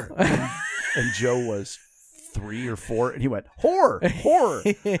 "Whore!" and Joe was 3 or 4 and he went, "Whore!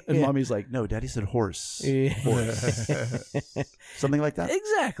 Whore!" And Mommy's like, "No, Daddy said horse." Horse. Something like that?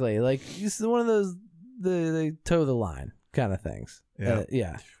 Exactly. Like it's one of those, they toe the line kind of things. Yeah.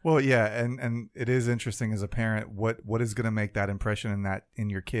 Yeah. Well, yeah, and it is interesting as a parent what is going to make that impression in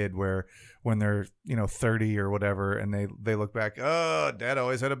your kid where when they're 30 or whatever and they look back, "Oh, Dad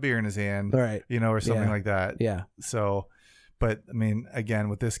always had a beer in his hand," right? Or something like that. Yeah. So, but I mean, again,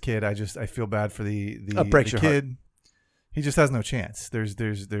 with this kid, I feel bad for the breaks your kid. Heart. He just has no chance. There's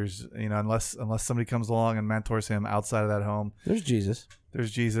unless somebody comes along and mentors him outside of that home. There's Jesus.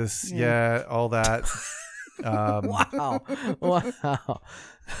 There's Jesus. Yeah, all that. Wow.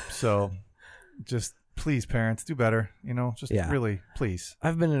 So just please, parents, do better. Just really, please.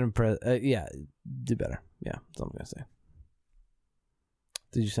 I've been impressed. Do better. Yeah, that's all I'm gonna say.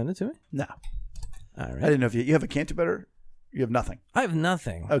 Did you send it to me? No. All right. I didn't know if you have a can't do better. You have nothing. I have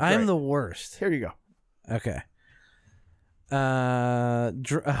nothing. Oh, I'm the worst. Here you go. Okay.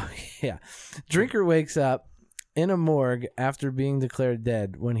 Drinker wakes up in a morgue after being declared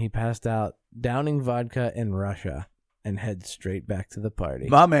dead when he passed out, downing vodka in Russia, and heads straight back to the party.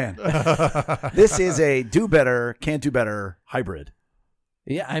 My man. This is a do better, can't do better hybrid.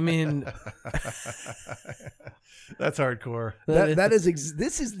 Yeah, I mean, that's hardcore.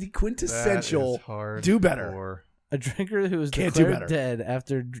 This is the quintessential do better. A drinker who was declared dead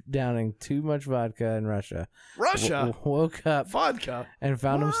after downing too much vodka in Russia. Woke up vodka and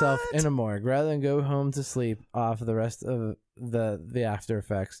found himself in a morgue. Rather than go home to sleep off the rest of the after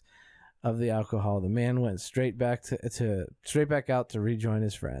effects of the alcohol, the man went straight back out to rejoin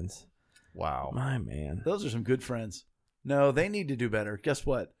his friends. Wow, my man, those are some good friends. No, they need to do better. Guess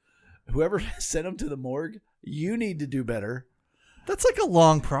what? Whoever sent them to the morgue, you need to do better. That's like a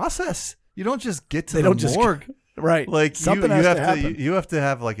long process. You don't just get to the morgue. Right. Like something you have to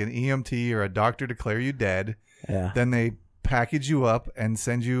have like an EMT or a doctor declare you dead. Yeah. Then they package you up and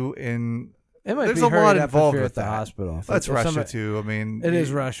send you in. There's a lot involved with the hospital. That's Russia too. I mean, it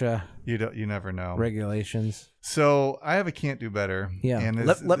is Russia. You never know regulations. So I have a can't do better. Yeah. And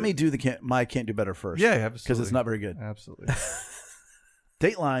let me do my can't do better first. Yeah, absolutely. Because it's not very good. Absolutely.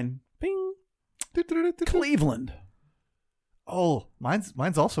 Dateline. Bing. Cleveland. Oh,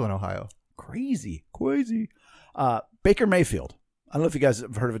 mine's also in Ohio. Crazy. Baker Mayfield. I don't know if you guys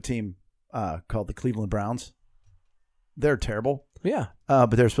have heard of a team called the Cleveland Browns. They're terrible. Yeah.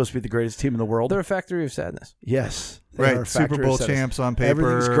 But they're supposed to be the greatest team in the world. They're a factory of sadness. Yes. Right. Super Bowl champs on paper.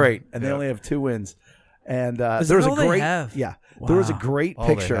 Everything's great. And they only have 2 wins. And there was a great there was a great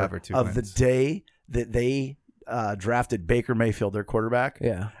picture of the day that they drafted Baker Mayfield, their quarterback.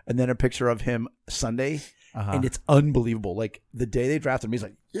 Yeah. And then a picture of him Sunday. And it's unbelievable. Like the day they drafted him, he's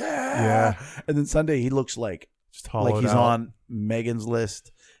like, yeah. And then Sunday he looks like he's on Megan's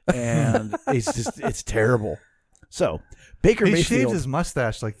list. And it's terrible. So Baker Mayfield shaved his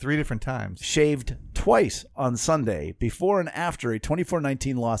mustache like 3 different times. Shaved twice on Sunday before and after a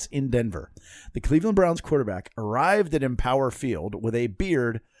 24-19 loss in Denver. The Cleveland Browns quarterback arrived at Empower Field with a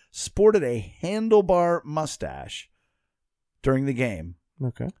beard, sported a handlebar mustache during the game.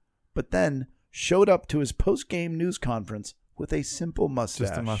 Okay. But then showed up to his post-game news conference with a simple mustache.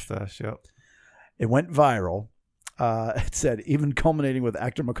 Just a mustache, yep. It went viral. It said, even culminating with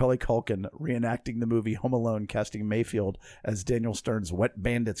actor Macaulay Culkin reenacting the movie Home Alone, casting Mayfield as Daniel Stern's Wet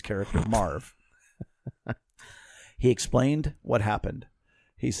Bandits character, Marv. He explained what happened.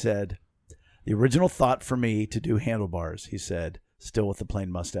 He said, the original thought for me to do handlebars, he said, still with the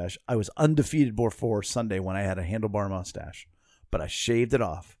plain mustache, I was undefeated before Sunday when I had a handlebar mustache, but I shaved it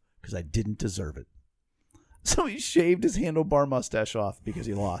off because I didn't deserve it. So he shaved his handlebar mustache off because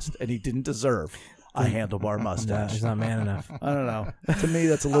he lost, and he didn't deserve a handlebar mustache. No, he's not man enough. I don't know. To me,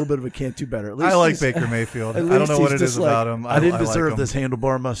 that's a little bit of a can't do better. At least I like Baker Mayfield. I don't know what it is about him. I didn't deserve this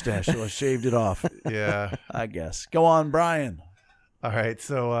handlebar mustache, so I shaved it off. Yeah. I guess. Go on, Brian. All right.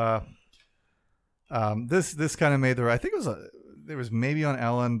 So this kind of made I think it was maybe on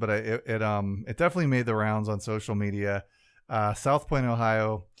Ellen, but it definitely made the rounds on social media. South Point,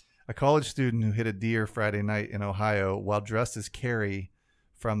 Ohio, a college student who hit a deer Friday night in Ohio while dressed as Carrie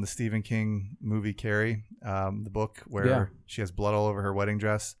from the Stephen King movie Carrie, the book where she has blood all over her wedding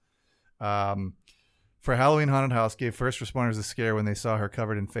dress. For Halloween Haunted House, gave first responders a scare when they saw her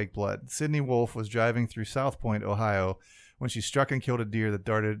covered in fake blood. Sydney Wolf was driving through South Point, Ohio, when she struck and killed a deer that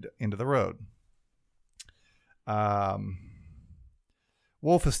darted into the road.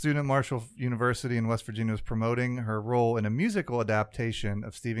 Wolf, a student at Marshall University in West Virginia, was promoting her role in a musical adaptation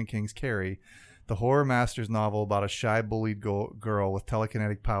of Stephen King's Carrie, the horror master's novel about a shy, bullied girl with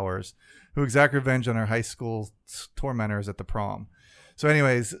telekinetic powers who exact revenge on her high school tormentors at the prom. So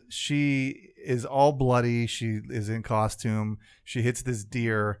anyways, she is all bloody. She is in costume. She hits this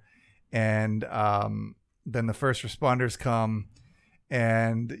deer, and then the first responders come,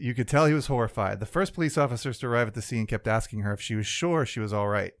 and you could tell he was horrified. The first police officers to arrive at the scene kept asking her if she was sure she was all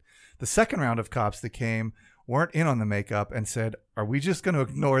right. The second round of cops that came weren't in on the makeup and said, are we just going to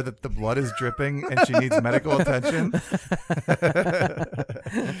ignore that the blood is dripping and she needs medical attention?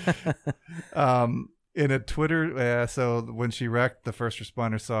 In a Twitter, so when she wrecked, the first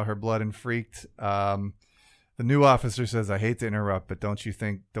responder saw her blood and freaked. The new officer says, I hate to interrupt, but don't you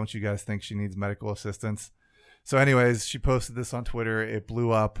guys think she needs medical assistance? So anyways, she posted this on Twitter. It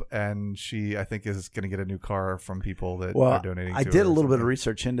blew up, and she, I think, is going to get a new car from people that are donating to her. I did a little bit of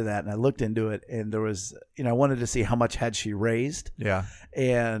research into that, and I looked into it, and there was, I wanted to see how much had she raised. Yeah.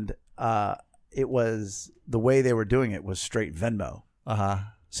 And it was, the way they were doing it was straight Venmo. Uh-huh.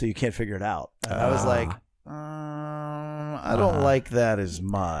 So you can't figure it out. And I was like, I don't like that as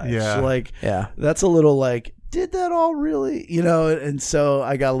much. Yeah. That's a little like, did that all really? And so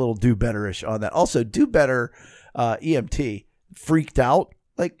I got a little do better-ish on that. Also, do better, EMT freaked out.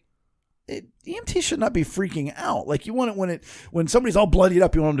 Like, EMT should not be freaking out. Like, you want it when somebody's all bloodied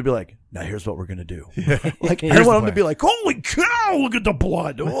up, you want them to be like, now here's what we're going to do. Yeah. Like, I want them to be like, holy cow, look at the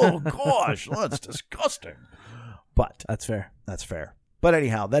blood. Oh, gosh, that's disgusting. But that's fair. That's fair. But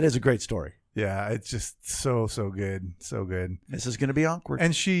anyhow, that is a great story. Yeah, it's just so good, so good. This is going to be awkward.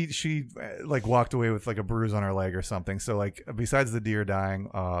 And she like walked away with like a bruise on her leg or something. So like, besides the deer dying,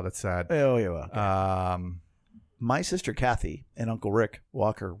 that's sad. Oh yeah. Okay. My sister Kathy and Uncle Rick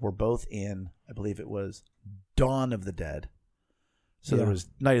Walker were both in, I believe it was Dawn of the Dead. So there was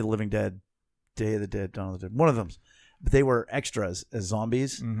Night of the Living Dead, Day of the Dead, Dawn of the Dead. One of them, but they were extras as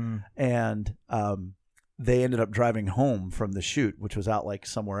zombies, and they ended up driving home from the shoot, which was out like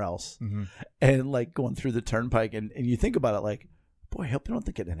somewhere else, and like going through the turnpike. And you think about it like, boy, I hope they don't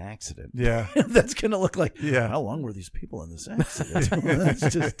get in an accident. Yeah. That's going to look like, how long were these people in this accident?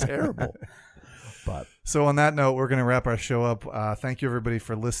 That's just terrible. But so on that note, we're going to wrap our show up. Thank you everybody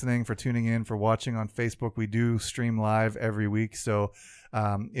for listening, for tuning in, for watching on Facebook. We do stream live every week. So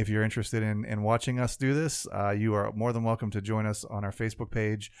if you're interested in watching us do this, you are more than welcome to join us on our Facebook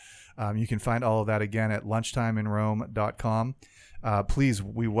page. You can find all of that again at lunchtimeinrome.com. Please,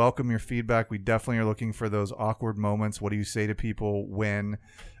 we welcome your feedback. We definitely are looking for those awkward moments. What do you say to people when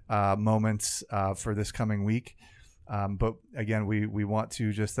moments for this coming week? But again, we want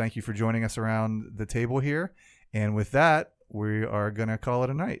to just thank you for joining us around the table here. And with that, we are going to call it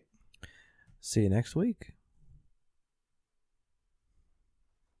a night. See you next week.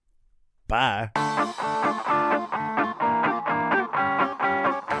 Bye.